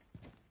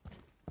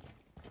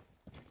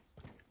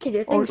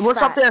 Oh,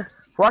 what's up there?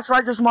 Watch where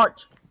I just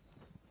marked.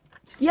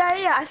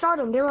 Yeah, I saw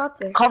them. They were up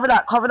there. Cover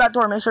that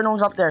door. Make sure no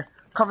one's up there.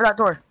 Cover that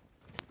door.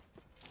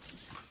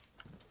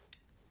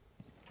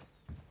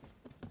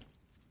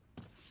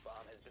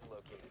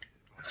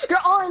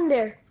 They're all in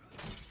there.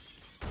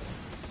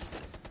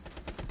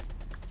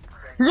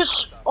 You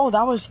just, oh,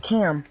 that was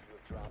Cam.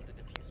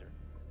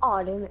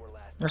 Oh, damn it.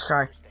 Let's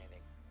try.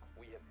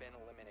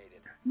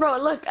 Bro,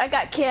 look, I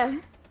got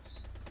Cam.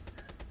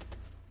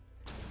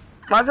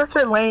 I just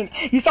hit Lane.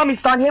 You saw me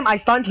stun him? I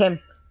stunned him.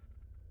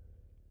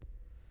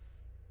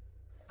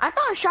 I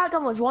thought a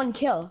shotgun was one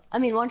kill. I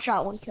mean, one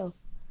shot, one kill.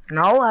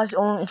 No, it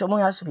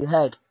only has to be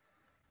head.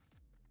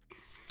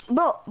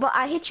 Bro, but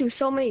I hit you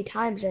so many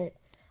times that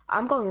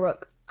I'm going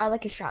Rook. I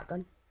like his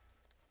shotgun.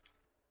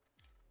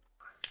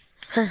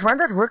 Since when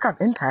did Rook have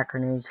impact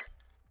grenades?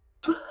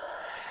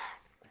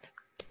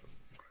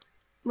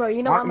 Bro,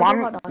 you know what I'm gonna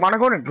do? Hold on. Wanna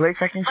go to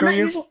glitch? I can show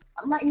you.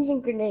 I'm not using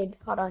grenade.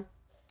 Hold on.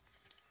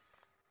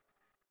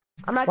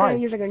 I'm not gonna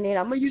use a grenade.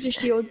 I'm gonna use a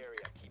shield.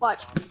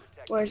 Watch.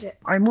 Where is it?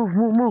 Alright,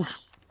 move.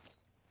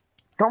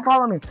 Don't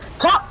follow me.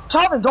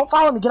 Calvin, don't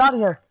follow me. Get out of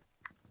here.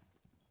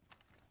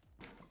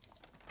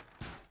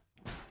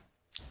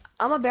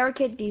 I'm gonna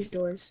barricade these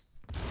doors.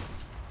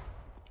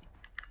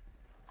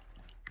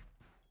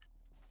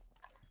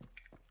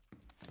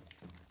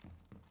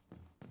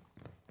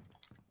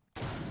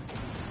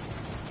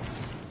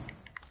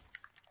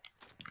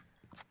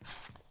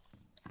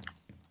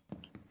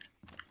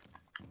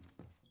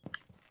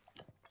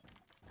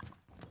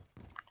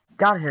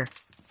 Get out of here.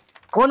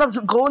 Go in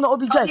the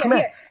OBJ. Come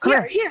here.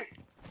 10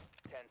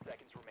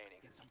 seconds remaining.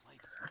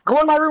 Go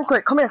in my room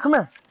quick. Come here.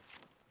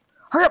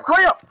 Hurry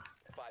up.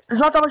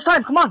 There's not that much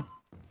time. Come on.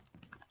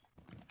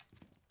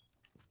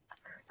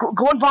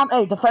 Go in bomb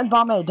A. Defend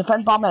bomb A.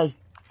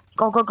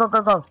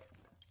 Go.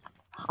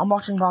 I'm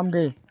watching bomb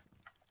B.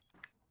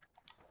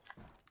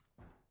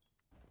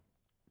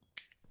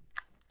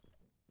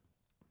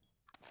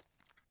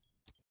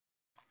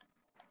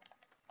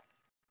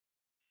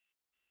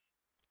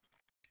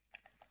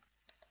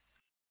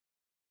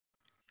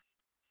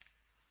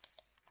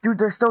 Dude,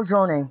 they're still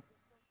droning.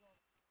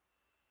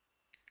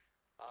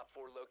 Op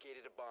 4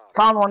 located a bomb.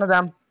 found one of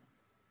them.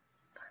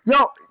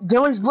 Yo,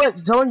 Dylan's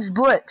Blitz. Dylan's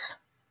Blitz.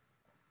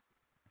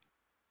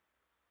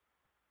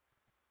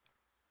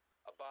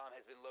 A bomb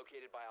has been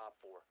located by Op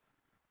 4.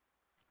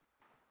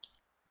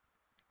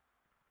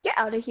 Get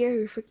out of here,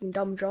 you freaking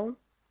dumb drone.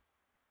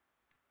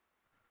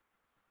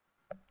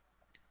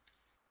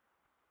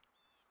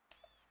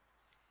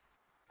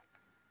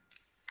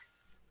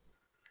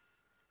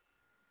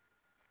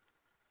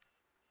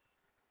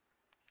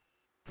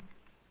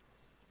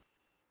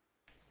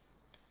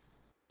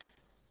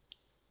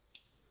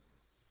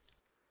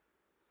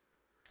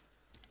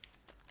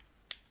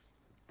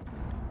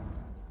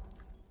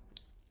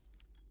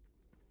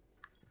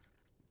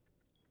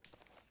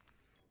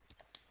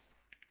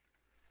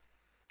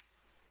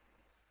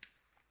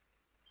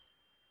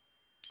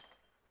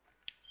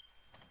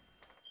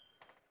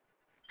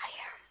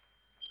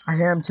 I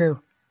hear him too.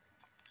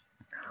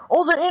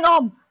 Oh, they're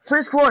in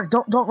first floor.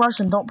 Don't rush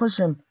him. Don't push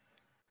him.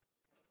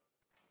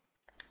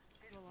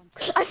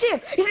 I see him.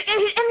 He's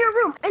in your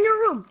room. In your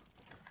room.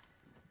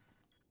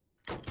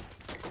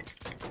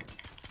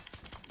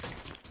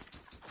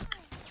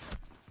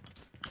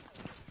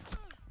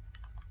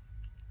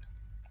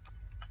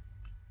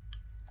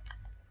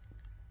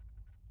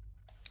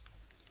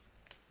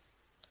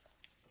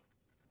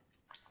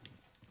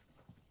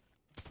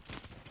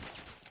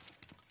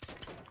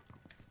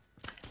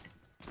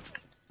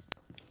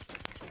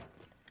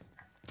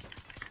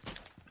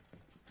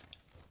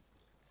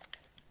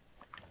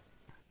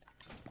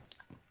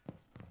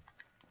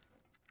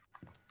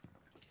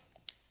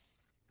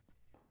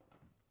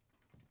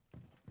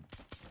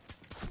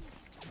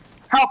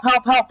 Help,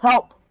 help, help,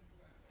 help.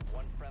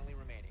 One friendly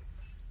remaining.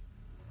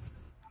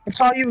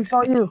 It's all you. It's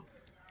all you.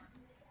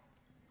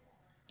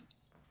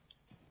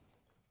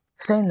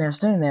 Stay in there.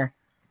 Stay in there.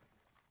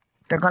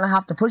 They're gonna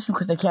have to push you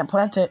because they can't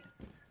plant it.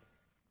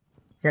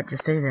 Yep,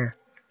 just stay there.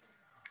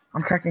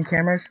 I'm checking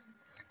cameras.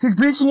 He's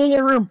breaching in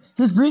your room.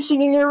 He's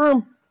breaching in your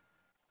room.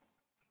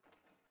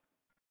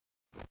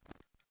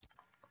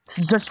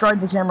 He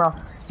destroyed the camera.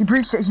 He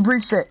breached it. He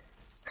breached it.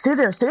 Stay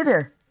there. Stay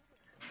there.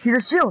 He's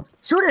a shield.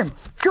 Shoot him.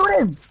 Shoot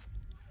him.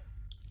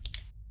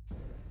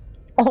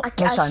 Oh,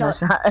 nice shot. Nice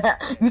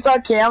shot. You saw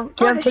Cam?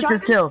 Cam took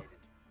his kill.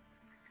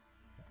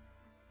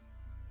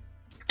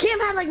 Cam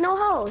had like no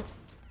health.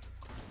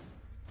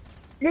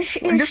 This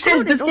game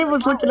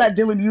was looking at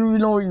Dylan. You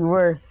know where you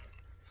were.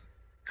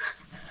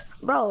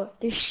 Bro,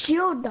 the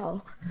shield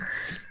though.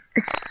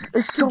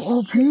 It's so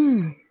OP.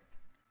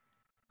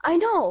 I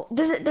know.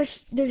 There's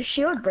a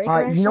shield breaker.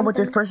 Alright, you know what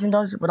this person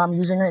does? What I'm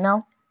using right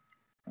now?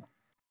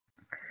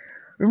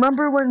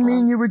 Remember when me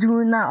and you were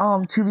doing that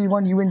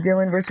 2v1, you and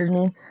Dylan versus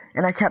me,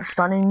 and I kept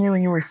stunning you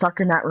and you were stuck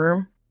in that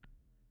room?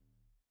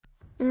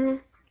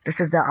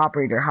 This is that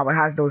operator, how it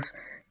has those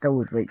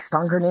like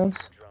stun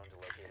grenades,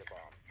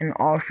 and it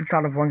all shoots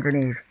out of one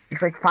grenade.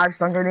 It's like 5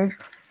 stun grenades,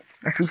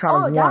 that shoots out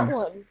of one. That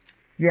one.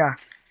 Yeah.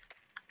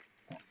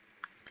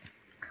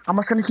 I'm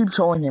just gonna keep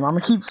trolling him. I'm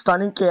gonna keep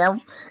stunning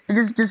Cam,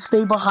 and just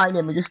stay behind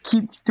him and just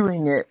keep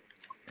doing it.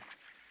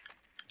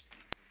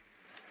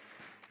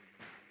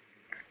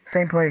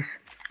 Same place.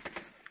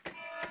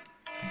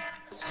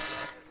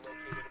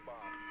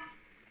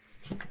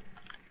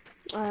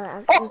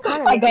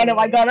 I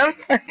got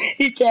him.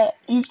 He can't.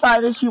 He's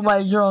trying to shoot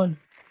my drone.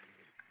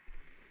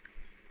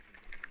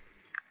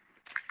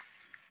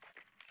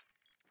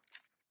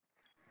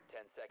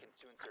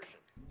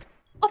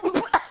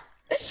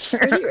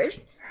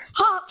 Ready?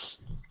 Hops.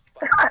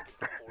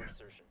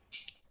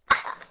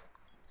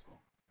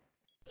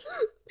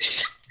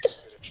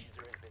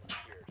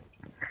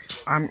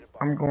 I'm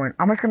going.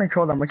 I'm just gonna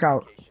troll them. Watch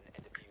out.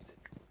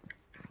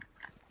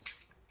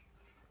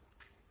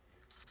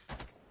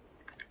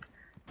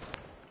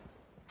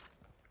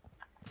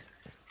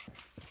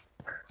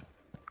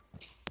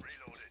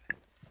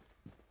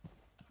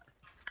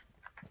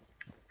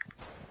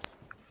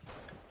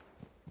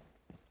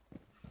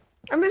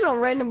 I'm just gonna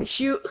randomly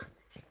shoot.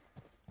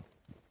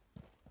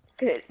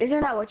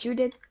 Isn't that what you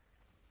did?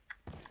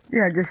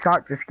 Yeah, I just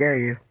shot to scare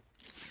you.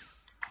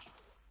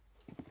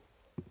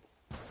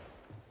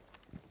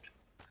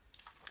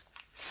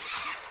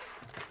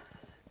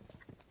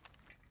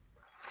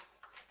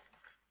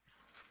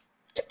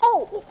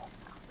 Oh!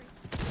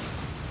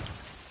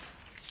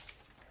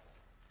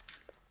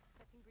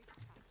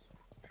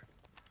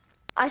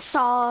 I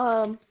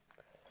saw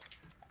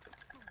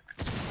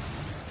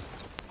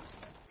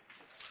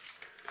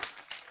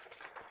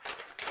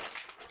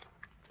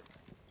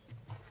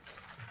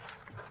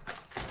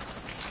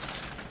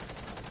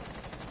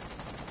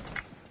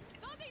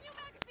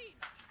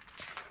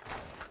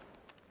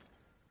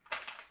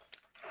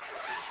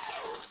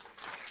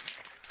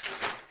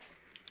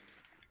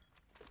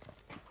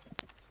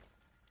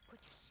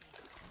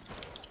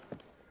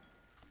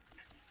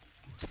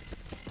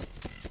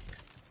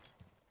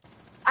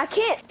I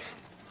can't.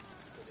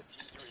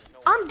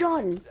 I'm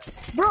done.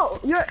 Bro,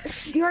 your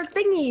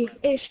thingy,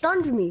 it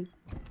stunned me.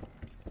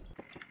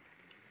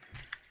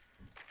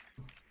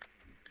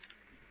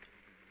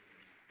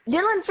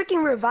 Dylan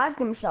freaking revived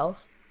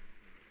himself.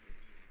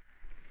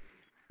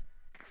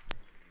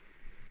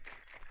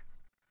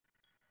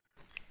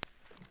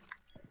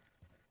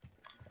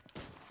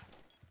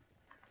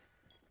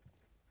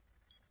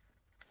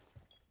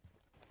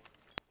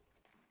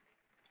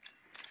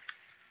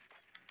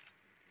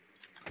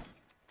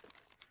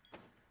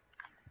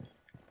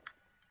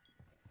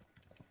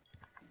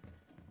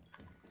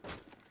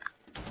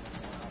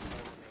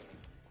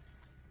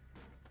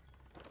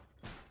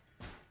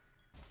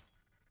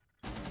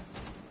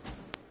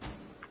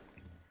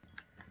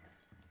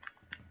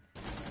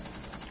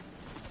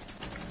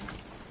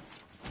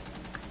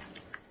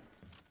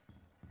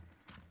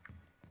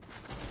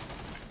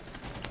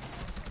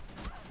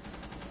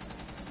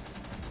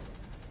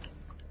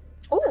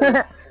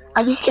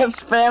 I just kept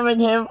spamming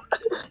him.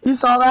 You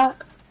saw that?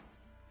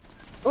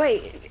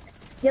 Wait,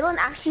 Dylan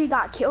actually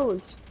got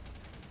kills.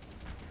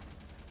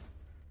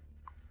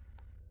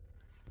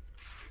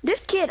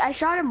 This kid, I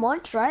shot him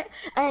once, right?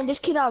 And this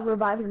kid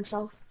revived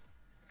himself.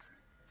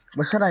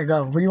 Where should I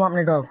go? Where do you want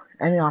me to go?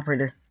 Any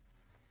operator.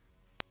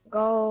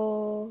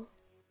 Go.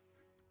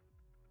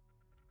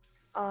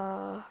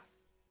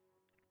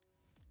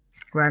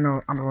 Where I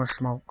know I'm gonna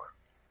smoke.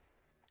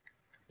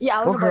 Yeah,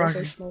 I was Go about to garage.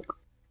 say smoke.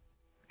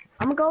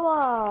 I'm gonna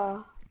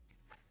go,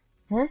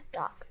 Huh?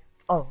 Doc.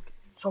 Oh,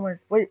 somewhere.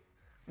 Wait,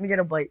 let me get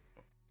a bite.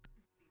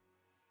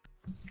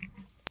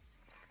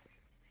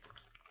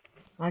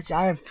 Actually,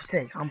 I have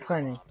 6. I'm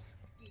planning.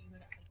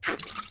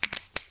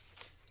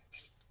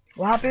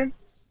 What happened?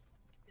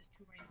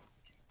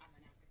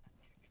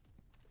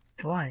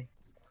 Why?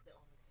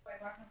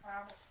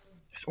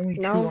 There's only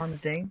 2 No. on the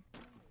thing.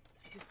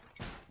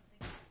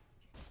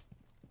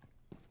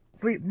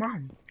 Wait,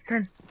 Mom.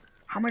 Then,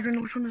 how am I gonna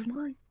know which one is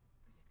mine?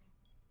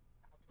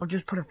 I'll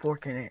just put a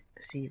fork in it.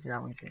 See if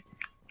that one's it.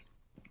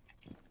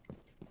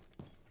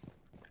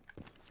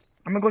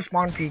 I'm gonna go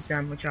spawn peek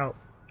them. Watch out.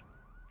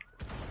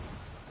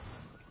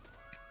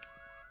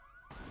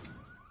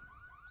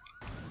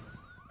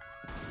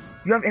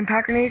 You have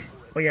impact grenade?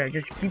 Oh yeah,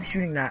 just keep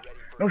shooting that.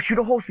 No, shoot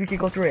a hole so we can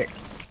go through it.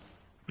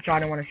 Watch out, I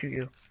don't want to shoot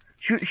you.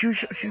 Shoot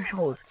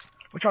holes.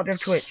 Watch out, they have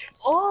Twitch.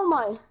 Oh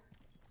my.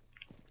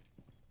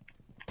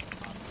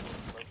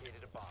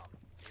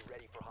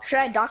 Should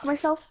I dock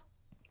myself?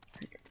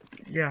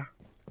 Yeah.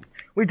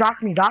 Wait,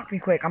 dock me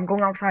quick. I'm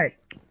going outside.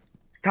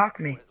 Dock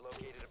me.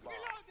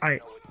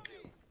 Alright.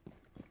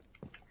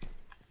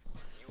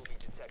 You will be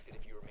detected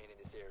if you remain in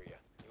this area.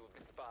 You have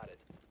been spotted.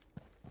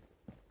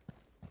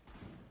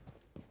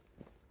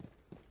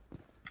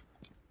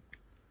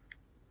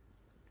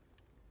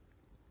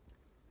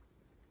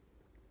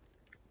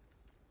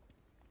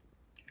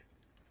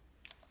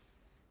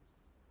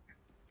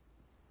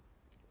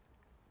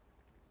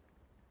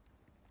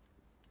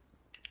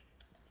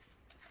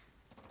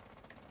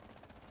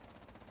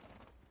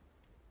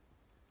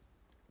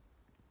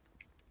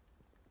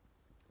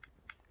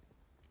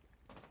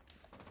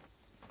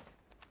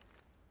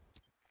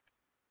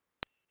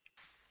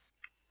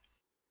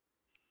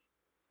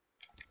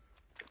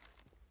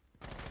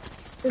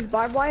 Does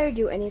barbed wire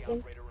do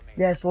anything?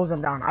 Yeah, it slows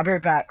them down. I'll be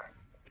right back.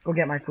 Go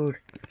get my food.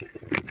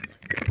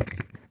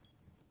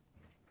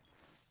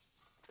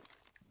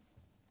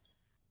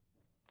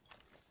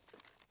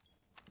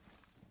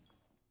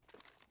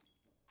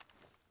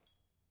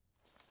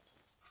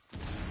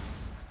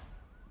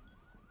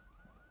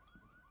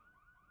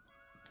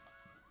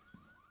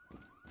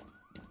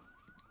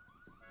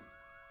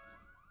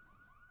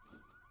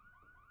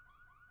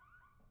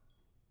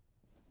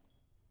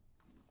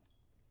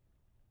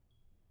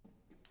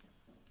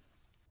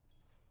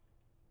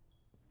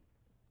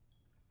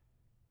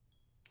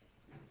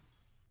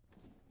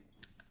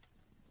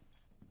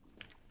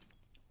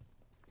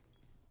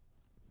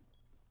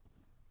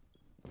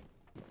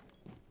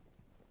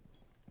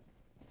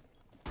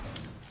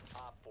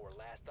 Op 4,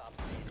 last op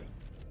standing.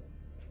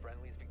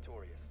 Friendlies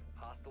victorious.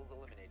 Hostiles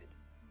eliminated.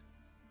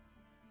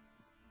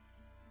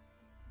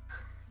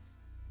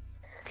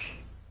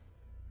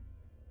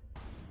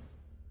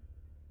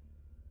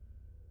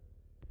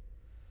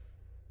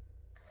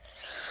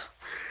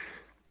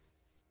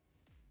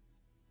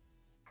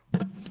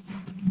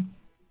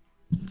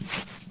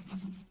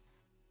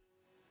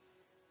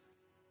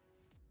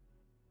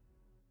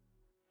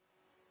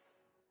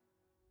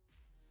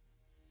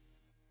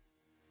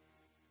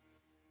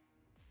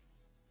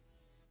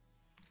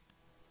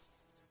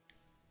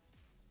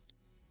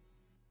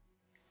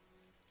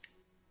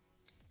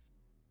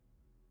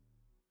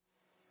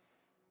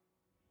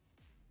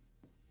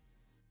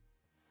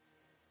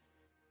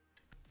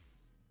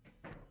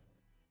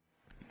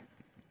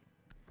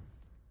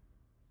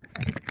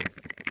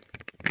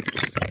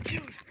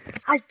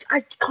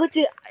 I clicked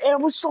it. It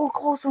was so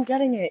close from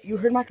getting it. You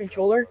heard my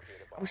controller?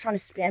 I was trying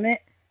to spam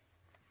it.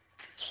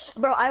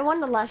 Bro, I won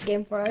the last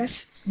game for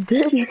us.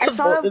 Did you I get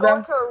saw both them of go them?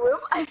 into a room.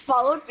 I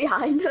followed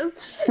behind them,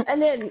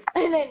 and then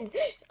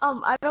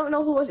I don't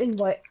know who was in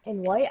white.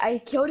 I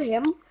killed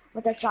him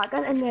with a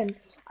shotgun, and then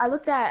I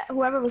looked at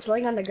whoever was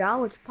laying on the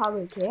ground, which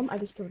probably Cam. I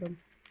just killed him.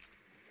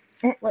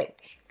 Wait,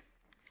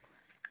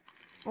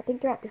 I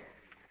think they're at the... Be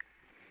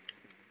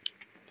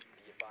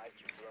advised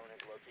your drone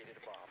has located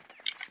a bomb.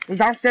 He's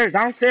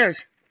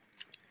downstairs.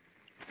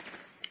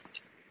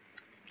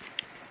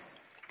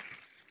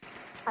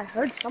 I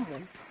heard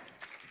someone.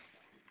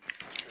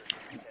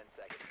 10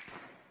 seconds.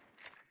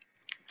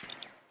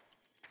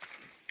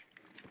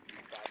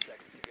 5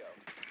 seconds to go.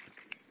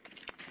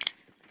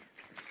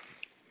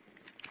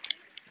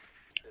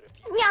 The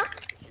diffuser Yeah. is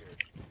secured.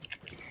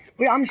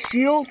 Wait, I'm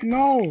shield?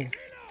 No. You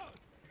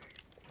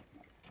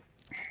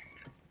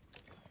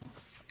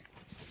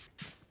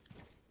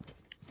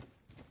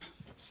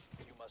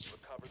must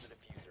recover the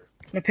diffuser.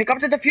 No, pick up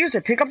the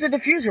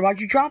diffuser. Why'd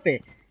you drop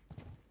it?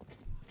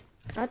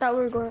 I thought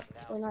we were going.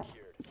 Now We're not.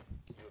 secured.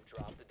 You have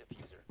dropped the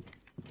diffuser.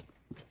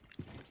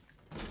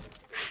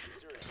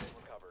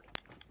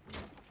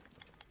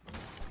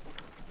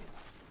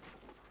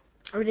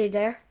 Are they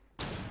there?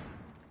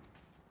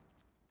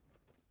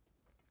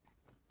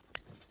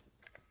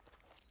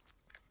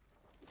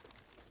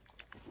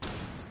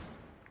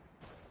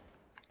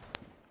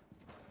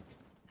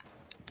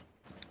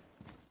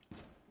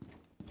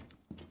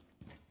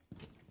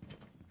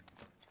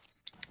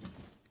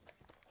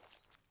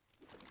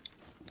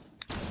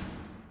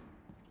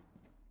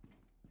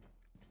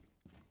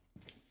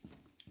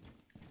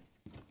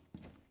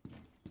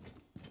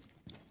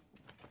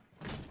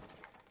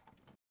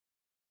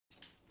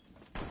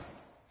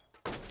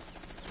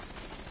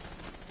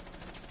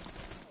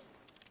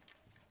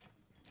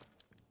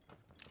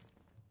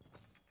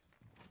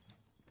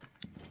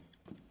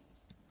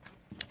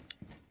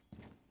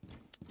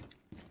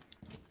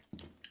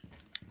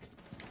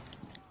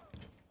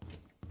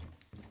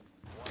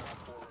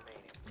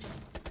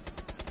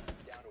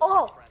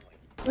 Oh,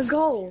 let's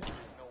go.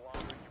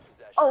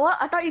 Oh, what?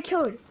 I thought you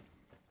killed.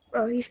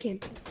 Bro, he's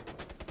camping.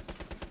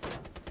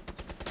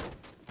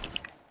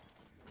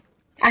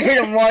 I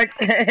hit him once.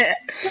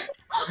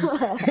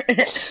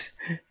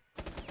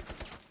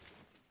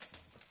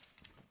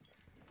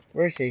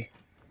 Where is he?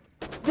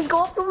 Just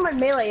go up to him and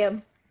melee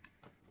him.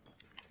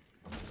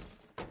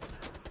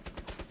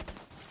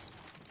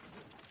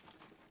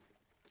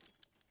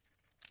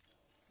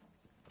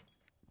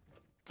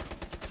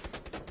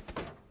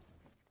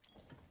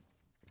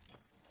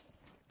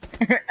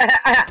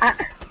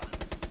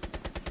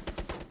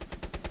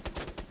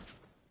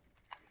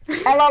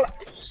 Hello.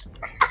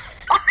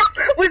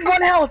 With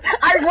 1 health.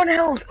 I have 1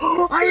 health.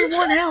 I have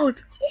 1 health.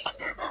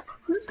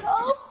 Let's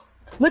go.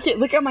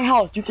 Look at my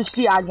health. You can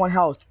see I had 1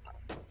 health.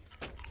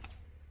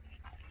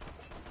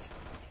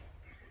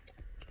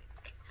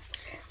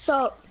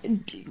 So,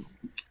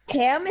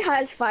 Cam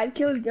has 5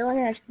 kills,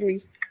 Dylan has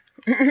 3.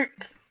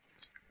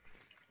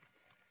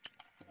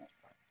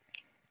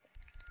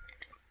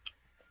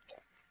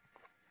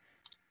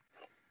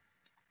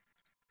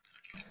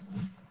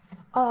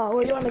 Oh,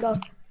 where do you want to go?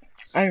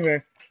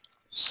 Anyway.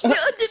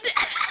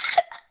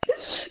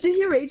 Did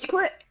he rage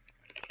quit?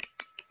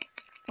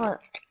 What?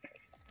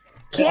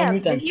 Yeah, Cam,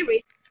 did he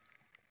rage?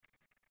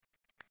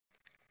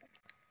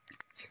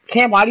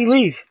 Cam, why'd he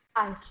leave?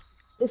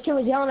 This kid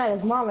was yelling at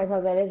his mom. I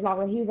thought that his mom,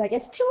 and he was like,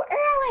 "It's too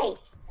early."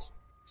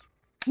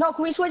 No,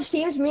 can we switch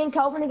teams? Me and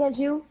Kelvin against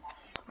you?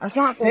 That's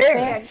not Fair.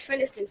 fair. Just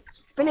finish this.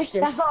 Finish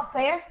this. That's not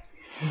fair.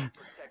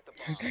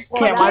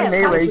 Cam, I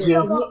melee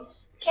you.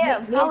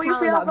 Cam, how do you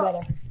feel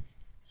about?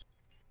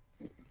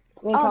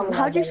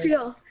 How'd you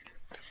feel?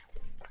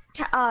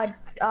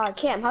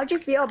 Cam, how'd you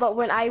feel about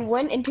when I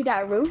went into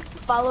that room,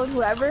 followed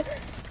whoever?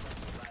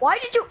 Why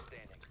did you?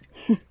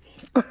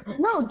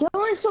 No,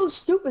 Dylan's so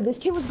stupid. This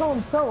kid was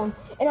going prone,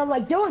 and I'm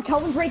like, Dylan,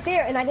 Kelvin's right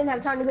there, and I didn't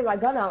have time to get my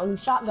gun out and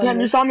shotgun.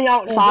 Cam, you saw me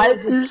outside.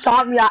 You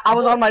shot me. I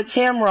was on my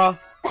camera.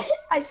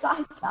 I saw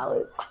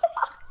Talon.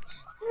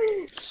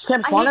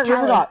 Cam, spawn at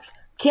River Docks.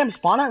 Cam,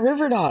 spawn at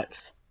River Docks.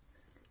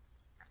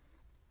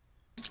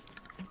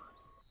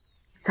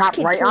 Tap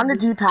right on the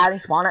D-pad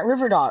and spawn at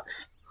River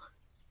Docks.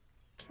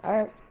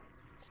 Alright.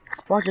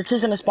 Watch, this is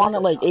gonna spawn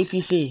at like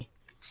APC.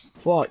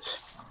 Watch.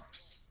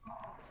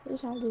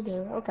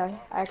 Okay,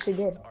 I actually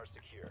did.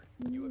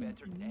 You have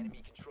entered an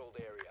enemy controlled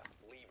area.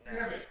 Leave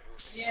now.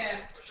 Yeah.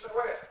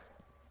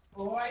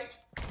 Boy.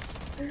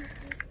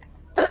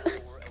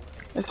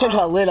 This kid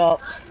got lit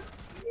up.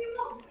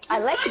 I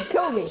let you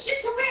kill me.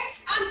 Shit to wear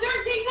on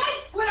Thursday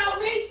nights without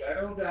me.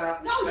 Settle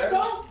down. No,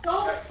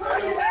 don't.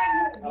 Settle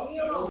down.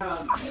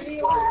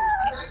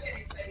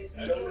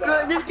 Settle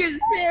down. This kid's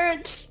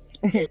parents.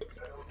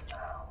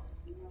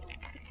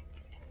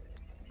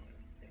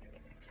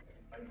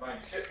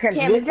 Cam,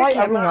 Cam, did is they your fight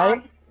every camera on?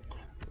 night?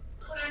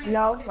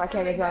 No, my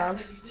camera's not on.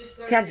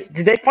 Cam,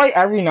 did they fight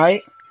every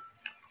night?